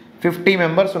తెలుసు? 50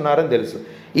 మెంబర్స్ ఉన్నారని తెలుసు.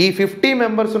 ఈ 50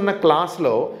 మెంబర్స్ ఉన్న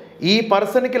క్లాస్లో ఈ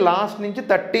పర్సన్కి లాస్ట్ నుంచి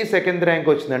 32nd ర్యాంక్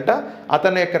వచ్చిందంట.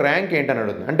 అతని యొక్క ర్యాంక్ ఏంటని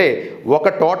అడుగుతుంది. అంటే ఒక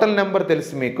టోటల్ నెంబర్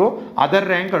తెలుసు మీకు, అదర్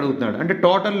ర్యాంక్ అడుగుతున్నాడు. అంటే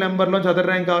టోటల్ నెంబర్లోంచి అదర్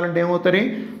ర్యాంక్ కావాలంటే ఏమవుతుంది?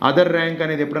 అదర్ ర్యాంక్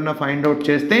అనేది ఎప్పుడన్నా ఫైండ్ అవుట్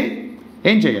చేస్తే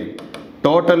ఏం చేయాలి?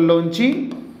 టోటల్లోంచి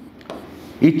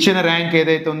ఇచ్చిన ర్యాంక్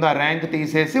ఏదైతే ఉందో ఆ ర్యాంక్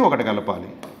తీసేసి ఒకటి కలపాలి.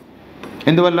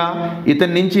 ఎందువల్ల?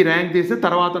 ఇతని నుంచి ర్యాంక్ తీస్తే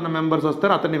తర్వాత ఉన్న మెంబర్స్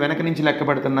వస్తారు, అతన్ని వెనక నుంచి లెక్క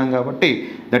పెడుతున్నాం కాబట్టి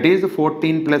దట్ ఈజ్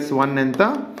 14 + 1 ఎంత?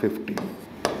 15.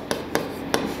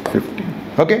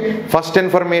 ఓకే, ఫస్ట్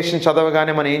ఇన్ఫర్మేషన్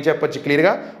చదవగానే మనం ఏం చెప్పొచ్చు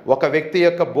క్లియర్గా? ఒక వ్యక్తి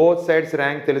యొక్క బోత్ సైడ్స్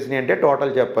ర్యాంక్ తెలిసినాయి అంటే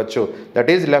టోటల్ చెప్పొచ్చు. That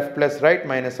is left plus right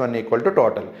 -1 =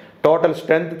 total. Total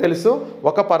strength తెలుసు,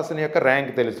 ఒక పర్సన్ యొక్క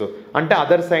ర్యాంక్ తెలుసు. అంటే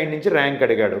అదర్ సైడ్ నుంచి ర్యాంక్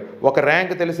అడిగాడు. ఒక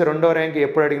ర్యాంక్ తెలిసి 2వ ర్యాంక్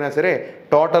ఎప్పుడు అడిగినా సరే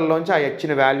టోటల్లోంచి ఆ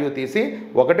ఇచ్చిన వాల్యూ తీసి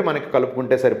ఒకటి మనకి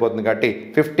కలుపుకుంటే సరిపోతుంది. కాబట్టి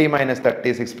 50 -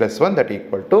 36 + 1 దట్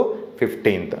 =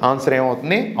 15th. ఆన్సర్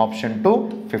ఏమవుతుంది? Option 2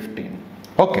 15.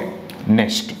 Okay,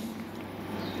 next.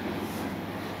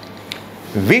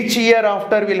 Which year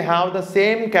after will have the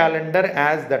same calendar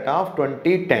as that of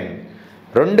 2010?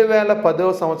 2010వ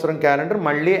సంవత్సరం క్యాలెండర్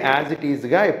మళ్ళీ యాజ్ ఇట్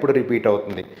ఈజ్గా ఎప్పుడు రిపీట్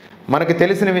అవుతుంది? మనకు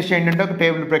తెలిసిన విషయం ఏంటంటే ఒక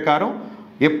టేబుల్ ప్రకారం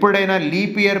ఎప్పుడైనా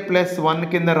లీప్ ఇయర్ +1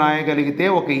 కింద రాయగలిగితే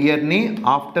ఒక ఇయర్ని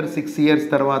ఆఫ్టర్ 6 years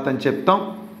తర్వాత అని చెప్తాం.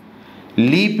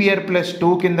 లీప్ ఇయర్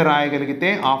 +2 కింద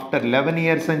రాయగలిగితే ఆఫ్టర్ 11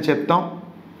 years అని చెప్తాం.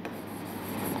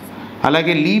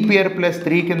 అలాగే లీప్ ఇయర్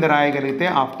 +3 కింద రాయగలిగితే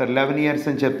ఆఫ్టర్ 11 years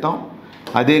అని చెప్తాం.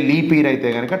 అదే లీప్ ఇయర్ అయితే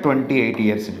కనుక 28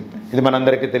 years. ఇది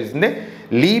మనందరికీ తెలిసిందే.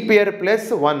 లీప్ ఇయర్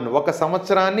 +1 ఒక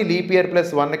సంవత్సరాన్ని లీప్ ఇయర్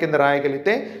 +1 కింద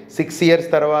రాయగలిగితే 6 years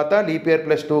తర్వాత లీప్ ఇయర్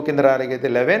 +2 కింద రాయగలిగితే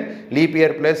 11, లీప్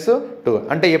ఇయర్ +2.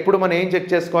 అంటే ఎప్పుడు మనం ఏం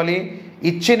చెక్ చేసుకోవాలి?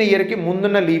 ఇచ్చిన ఇయర్కి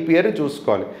ముందున్న లీప్ ఇయర్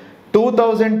చూసుకోవాలి.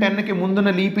 2010కి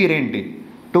ముందున్న లీప్ ఇయర్ ఏంటి?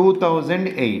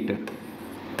 2008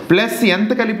 ప్లస్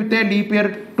ఎంత కలిపితే లీప్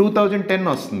ఇయర్ 2010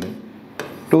 వస్తుంది?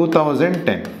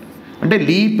 2010. అంటే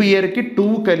లీప్ ఇయర్కి 2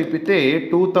 కలిపితే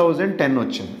 2010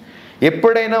 వచ్చింది.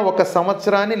 ఎప్పుడైనా ఒక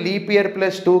సంవత్సరాన్ని లీప్ ఇయర్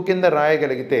 +2 కింద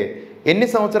రాయగలిగితే ఎన్ని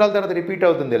సంవత్సరాల తర్వాత రిపీట్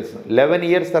అవుతుంది తెలుసు? 11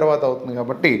 years తర్వాత అవుతుంది.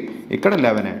 కాబట్టి ఇక్కడ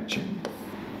 11 యాడ్ చేయండి.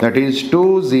 That is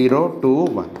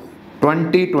 2021.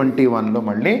 2021లో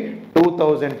మళ్ళీ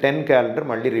 2010 క్యాలెండర్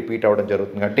మళ్ళీ రిపీట్ అవ్వడం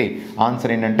జరుగుతుంది. కాబట్టి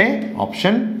ఆన్సర్ ఏంటంటే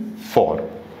option 4.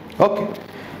 Okay,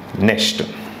 next.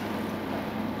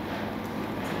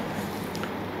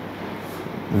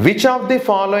 Which of the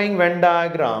following Venn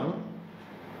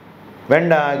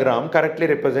diagram correctly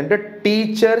represented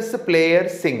teachers,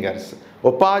 players, singers?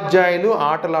 ఉపాధ్యాయులు,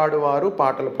 ఆటలాడువారు,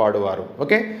 పాటలు పాడువారు.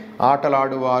 ఓకే,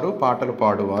 ఆటలాడువారు, పాటలు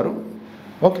పాడువారు.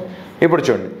 ఓకే, ఇప్పుడు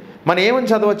చూడండి మనం ఏమని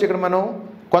చదవచ్చు ఇక్కడ? మనం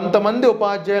కొంతమంది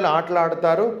ఉపాధ్యాయులు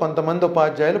ఆటలాడుతారు, కొంతమంది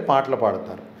ఉపాధ్యాయులు పాటలు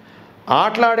పాడతారు.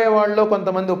 ఆటలాడేవాళ్ళు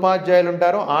కొంతమంది ఉపాధ్యాయులు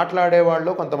ఉంటారు,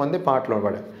 ఆటలాడేవాళ్ళు కొంతమంది పాటలు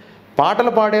పాడారు.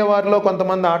 పాటలు పాడేవారిలో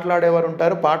కొంతమంది ఆటలాడేవారు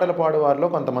ఉంటారు, పాటలు పాడేవారిలో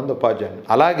కొంతమంది ఉపాధ్యాయులు.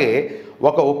 అలాగే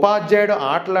ఒక ఉపాధ్యాయుడు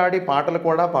ఆటలాడి పాటలు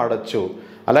కూడా పాడొచ్చు.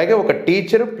 అలాగే ఒక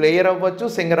టీచర్ ప్లేయర్ అవ్వచ్చు,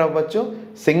 సింగర్ అవ్వచ్చు.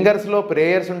 సింగర్స్లో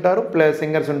ప్లేయర్స్ ఉంటారు,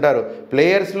 సింగర్స్ ఉంటారు.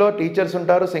 ప్లేయర్స్లో టీచర్స్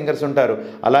ఉంటారు, సింగర్స్ ఉంటారు.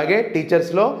 అలాగే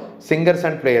టీచర్స్లో సింగర్స్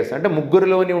అండ్ ప్లేయర్స్, అంటే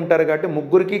ముగ్గురులోని ఉంటారు కాబట్టి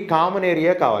ముగ్గురికి కామన్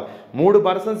ఏరియా కావాలి. 3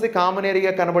 పర్సన్స్ కామన్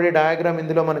ఏరియా కనబడే డయాగ్రామ్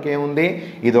ఇందులో మనకి ఏముంది,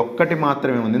 ఇది ఒక్కటి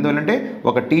మాత్రమే ఉంది. ఎందుకంటే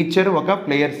ఒక టీచర్, ఒక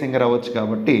ప్లేయర్, సింగర్ అవ్వచ్చు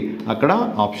కాబట్టి అక్కడ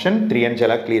ఆప్షన్ 3 అని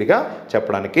చాలా క్లియర్గా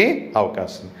చెప్పడానికి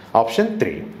అవకాశం. ఆప్షన్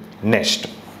 3. నెక్స్ట్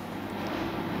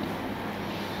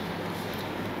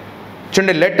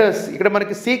చూడండి, లెటర్స్. ఇక్కడ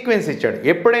మనకి సీక్వెన్స్ ఇచ్చాడు.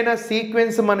 ఎప్పుడైనా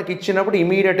సీక్వెన్స్ మనకి ఇచ్చినప్పుడు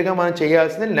ఇమీడియట్గా మనం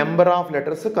చేయాల్సింది number of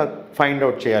letters find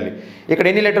out చేయాలి. ఇక్కడ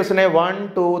ఎన్ని లెటర్స్ ఉన్నాయి? 1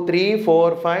 2 3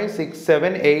 4 5 6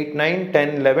 7 8 9 10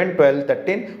 11 12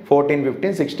 13 14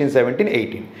 15 16 17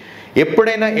 18.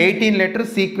 ఎప్పుడైనా 18 లెటర్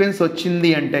సీక్వెన్స్ వచ్చింది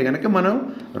అంటే కనుక మనం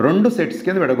 2 సెట్స్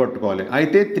కింద విడగొట్టుకోవాలి.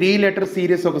 అయితే 3 లెటర్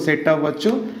సిరీస్ ఒక సెట్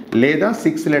అవ్వచ్చు, లేదా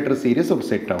 6 లెటర్ సిరీస్ ఒక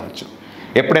సెట్ అవ్వచ్చు.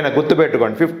 ఎప్పుడైనా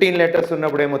గుర్తుపెట్టుకోండి. 15 లెటర్స్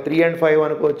ఉన్నప్పుడేమో 3 and 5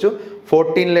 అనుకోవచ్చు.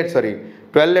 12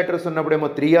 లెటర్స్ ఉన్నప్పుడేమో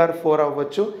 3 or 4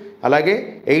 అవ్వచ్చు. అలాగే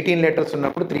 18 లెటర్స్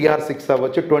ఉన్నప్పుడు 3 or 6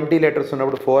 అవ్వచ్చు. 20 లెటర్స్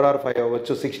ఉన్నప్పుడు 4 or 5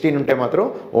 అవ్వచ్చు. 16 ఉంటే మాత్రం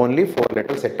ఓన్లీ 4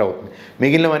 లెటర్స్ సెట్ అవుతుంది.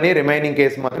 మిగిలినవన్నీ రిమైనింగ్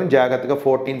కేసు మాత్రం జాగ్రత్తగా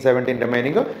 14 17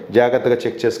 రిమైనింగ్ జాగ్రత్తగా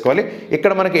చెక్ చేసుకోవాలి.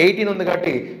 ఇక్కడ మనకి 18 ఉంది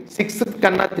కాబట్టి 6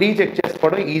 కన్నా 3 చెక్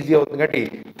చేసుకోవడం ఈజీ అవుతుంది కాబట్టి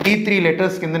 3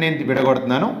 లెటర్స్ కింద నేను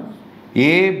విడగొడుతున్నాను.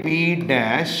 AB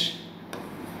dash,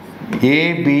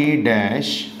 AB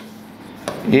dash,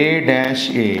 A dash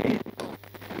A,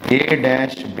 A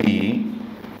dash B,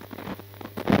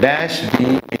 dash B,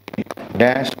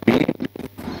 dash B.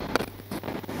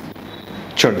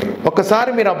 చూడండి,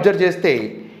 ఒకసారి మీరు అబ్జర్వ్ చేస్తే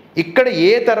ఇక్కడ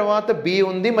A తర్వాత B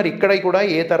ఉంది, మరి ఇక్కడ కూడా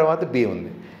A తర్వాత B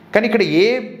ఉంది. కానీ ఇక్కడ A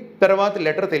తర్వాత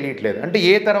లెటర్ తెలియట్లేదు. అంటే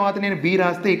A తర్వాత నేను B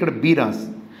రాస్తే ఇక్కడ B రాసు,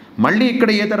 మళ్ళీ ఇక్కడ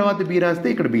A తర్వాత B రాస్తే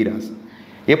ఇక్కడ B రాసు.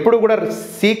 ఎప్పుడు కూడా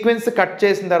సీక్వెన్స్ కట్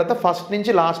చేసిన తర్వాత ఫస్ట్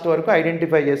నుంచి లాస్ట్ వరకు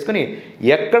ఐడెంటిఫై చేసుకుని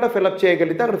ఎక్కడ ఫిలప్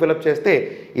చేయగలిగితే అక్కడ ఫిలప్ చేస్తే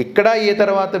ఇక్కడ A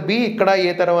తర్వాత B, ఇక్కడ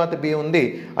A తర్వాత B ఉంది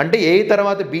అంటే A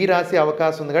తర్వాత B రాసే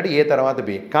అవకాశం ఉంది కాబట్టి A తర్వాత B.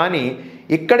 కానీ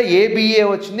ఇక్కడ ABA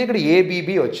వచ్చింది, ఇక్కడ ABB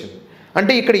వచ్చింది.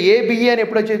 అంటే ఇక్కడ ABA అని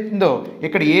ఎప్పుడు వచ్చిందో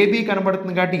ఇక్కడ AB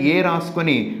కనబడుతుంది కాబట్టి A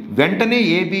రాసుకొని వెంటనే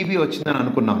ABB వచ్చిందని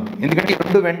అనుకున్నాను. ఎందుకంటే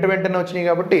రెండు వెంటనే వచ్చినాయి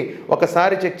కాబట్టి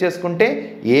ఒకసారి చెక్ చేసుకుంటే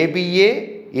ABA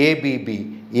ABB,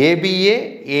 ABA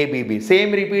ABB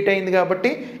same repeat అయింది కాబట్టి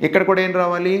ఇక్కడ కూడా ఏం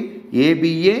రావాలి?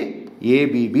 ABA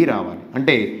ABB రావాలి.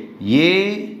 అంటే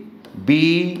ABBBA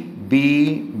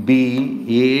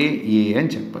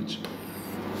అని చెప్పచ్చు.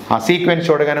 ఆ సీక్వెన్స్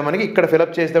చూడగానే మనకి ఇక్కడ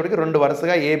ఫిలప్ చేసేటప్పటికి రెండు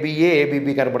వరుసగా ABA ABB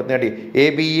కనబడుతుంది.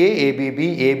 ABA ABB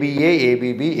ABA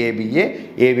ABB ABA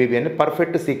ABB అని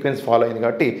పర్ఫెక్ట్ సీక్వెన్స్ ఫాలో అయింది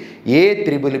కాబట్టి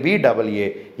ABBBAA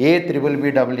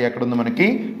ఎక్కడ ఉంది మనకి?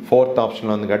 4th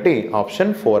ఆప్షన్లో ఉంది కాబట్టి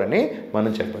ఆప్షన్ 4 అని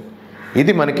మనం చెప్పాలి.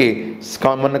 ఇది మనకి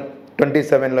మన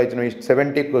 27లో ఇచ్చిన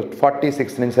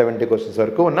 46 నుంచి 70 క్వశ్చన్స్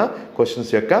వరకు ఉన్న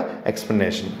క్వశ్చన్స్ యొక్క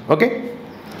ఎక్స్ప్లెనేషన్.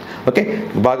 ఓకే,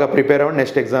 బాగా ప్రిపేర్ అవ్వండి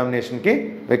next ఎగ్జామినేషన్కి.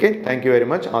 Okay, thank you very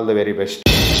much, all the very best.